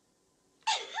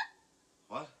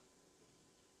 What?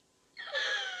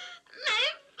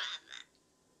 My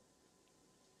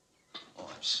Oh,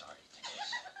 I'm sorry.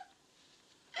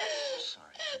 I'm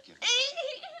sorry. Forgive me.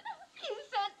 He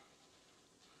said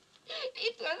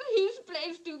it was his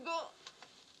place to go.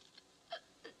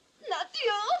 Not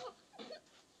yours. I'm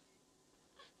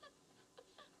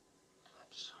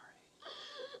sorry.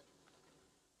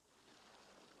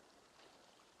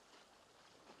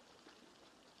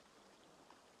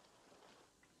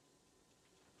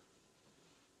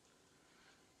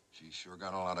 She's sure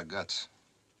got a lot of guts.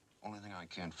 Only thing I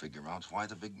can't figure out is why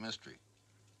the big mystery.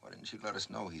 Why didn't she let us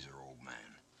know he's her old man?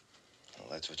 Well,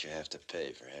 that's what you have to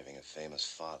pay for having a famous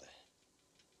father.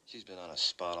 She's been on a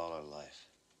spot all her life.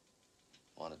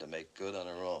 Wanted to make good on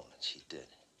her own, and she did.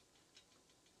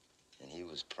 And he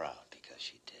was proud because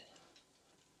she did.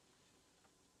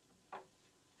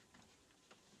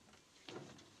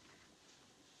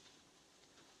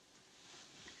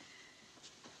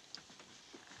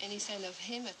 Any sign of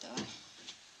him at all?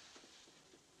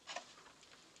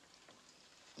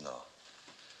 No,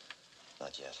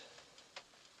 not yet.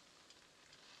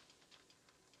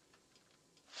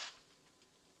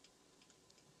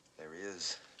 There he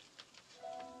is.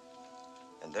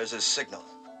 And there's his signal.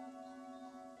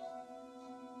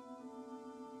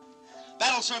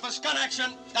 Battle surface, gun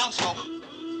action, downslope.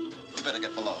 You better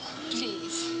get below.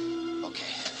 Please.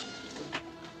 Okay.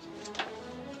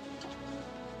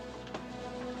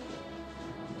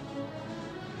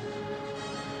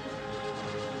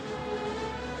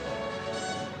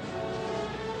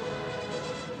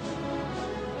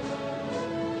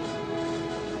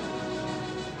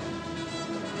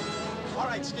 All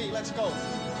right, Ski, let's go.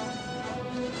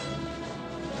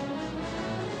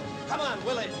 Come on,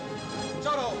 Willie.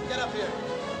 Toto, get up here.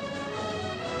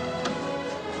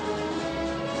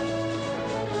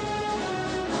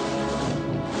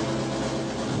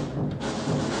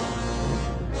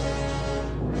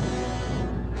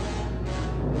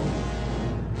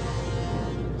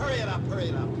 Hurry it up, hurry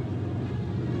it up.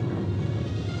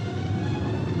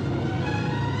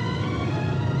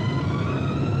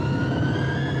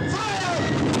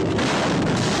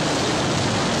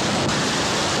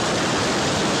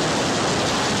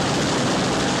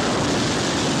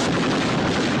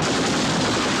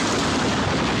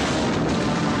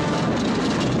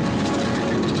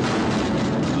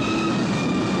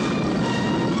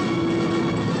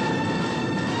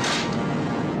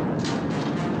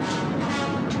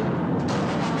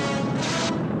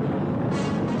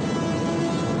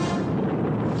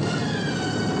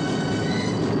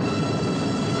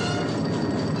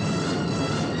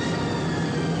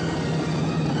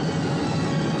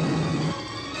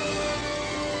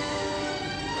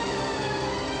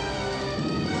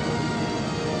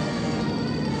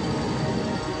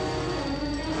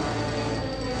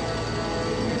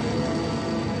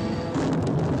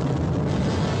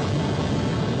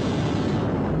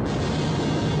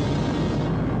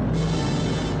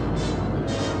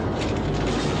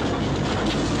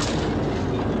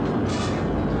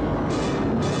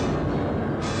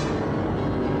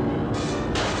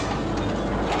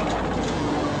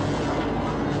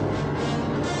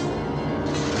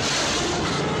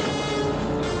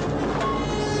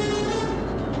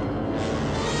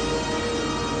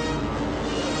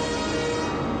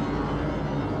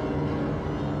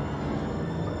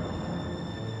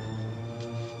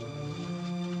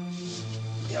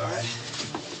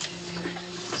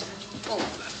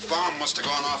 must have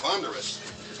gone off under us.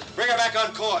 Bring her back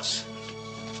on course.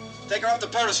 Take her up to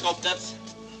periscope depth.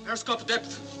 Periscope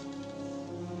depth.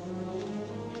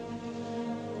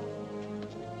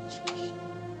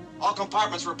 All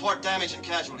compartments report damage and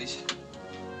casualties.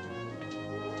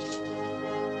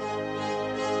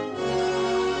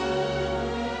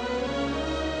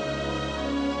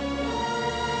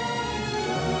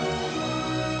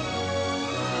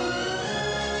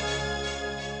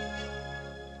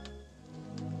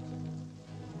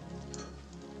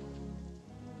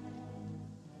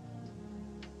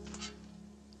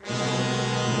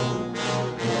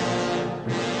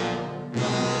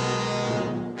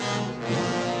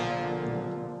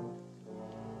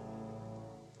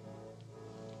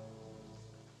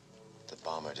 The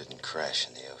bomber didn't crash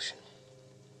in the ocean.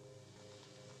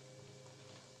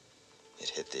 It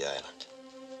hit the island.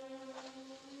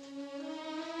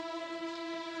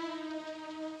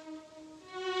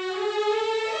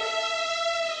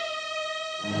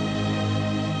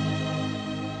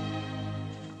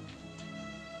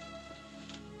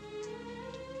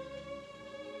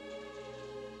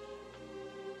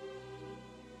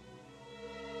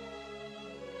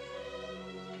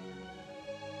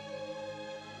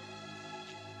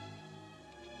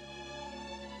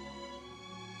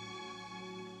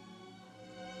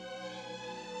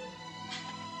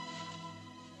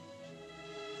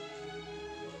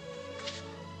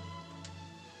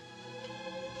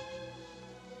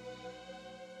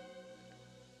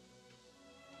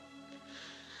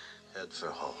 Head for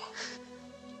home.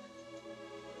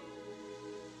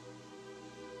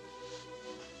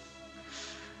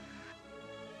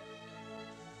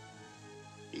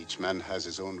 Each man has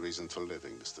his own reason for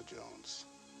living, Mr. Jones,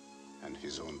 and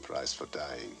his own price for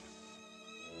dying.